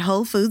Day at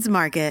Whole Foods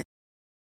Market.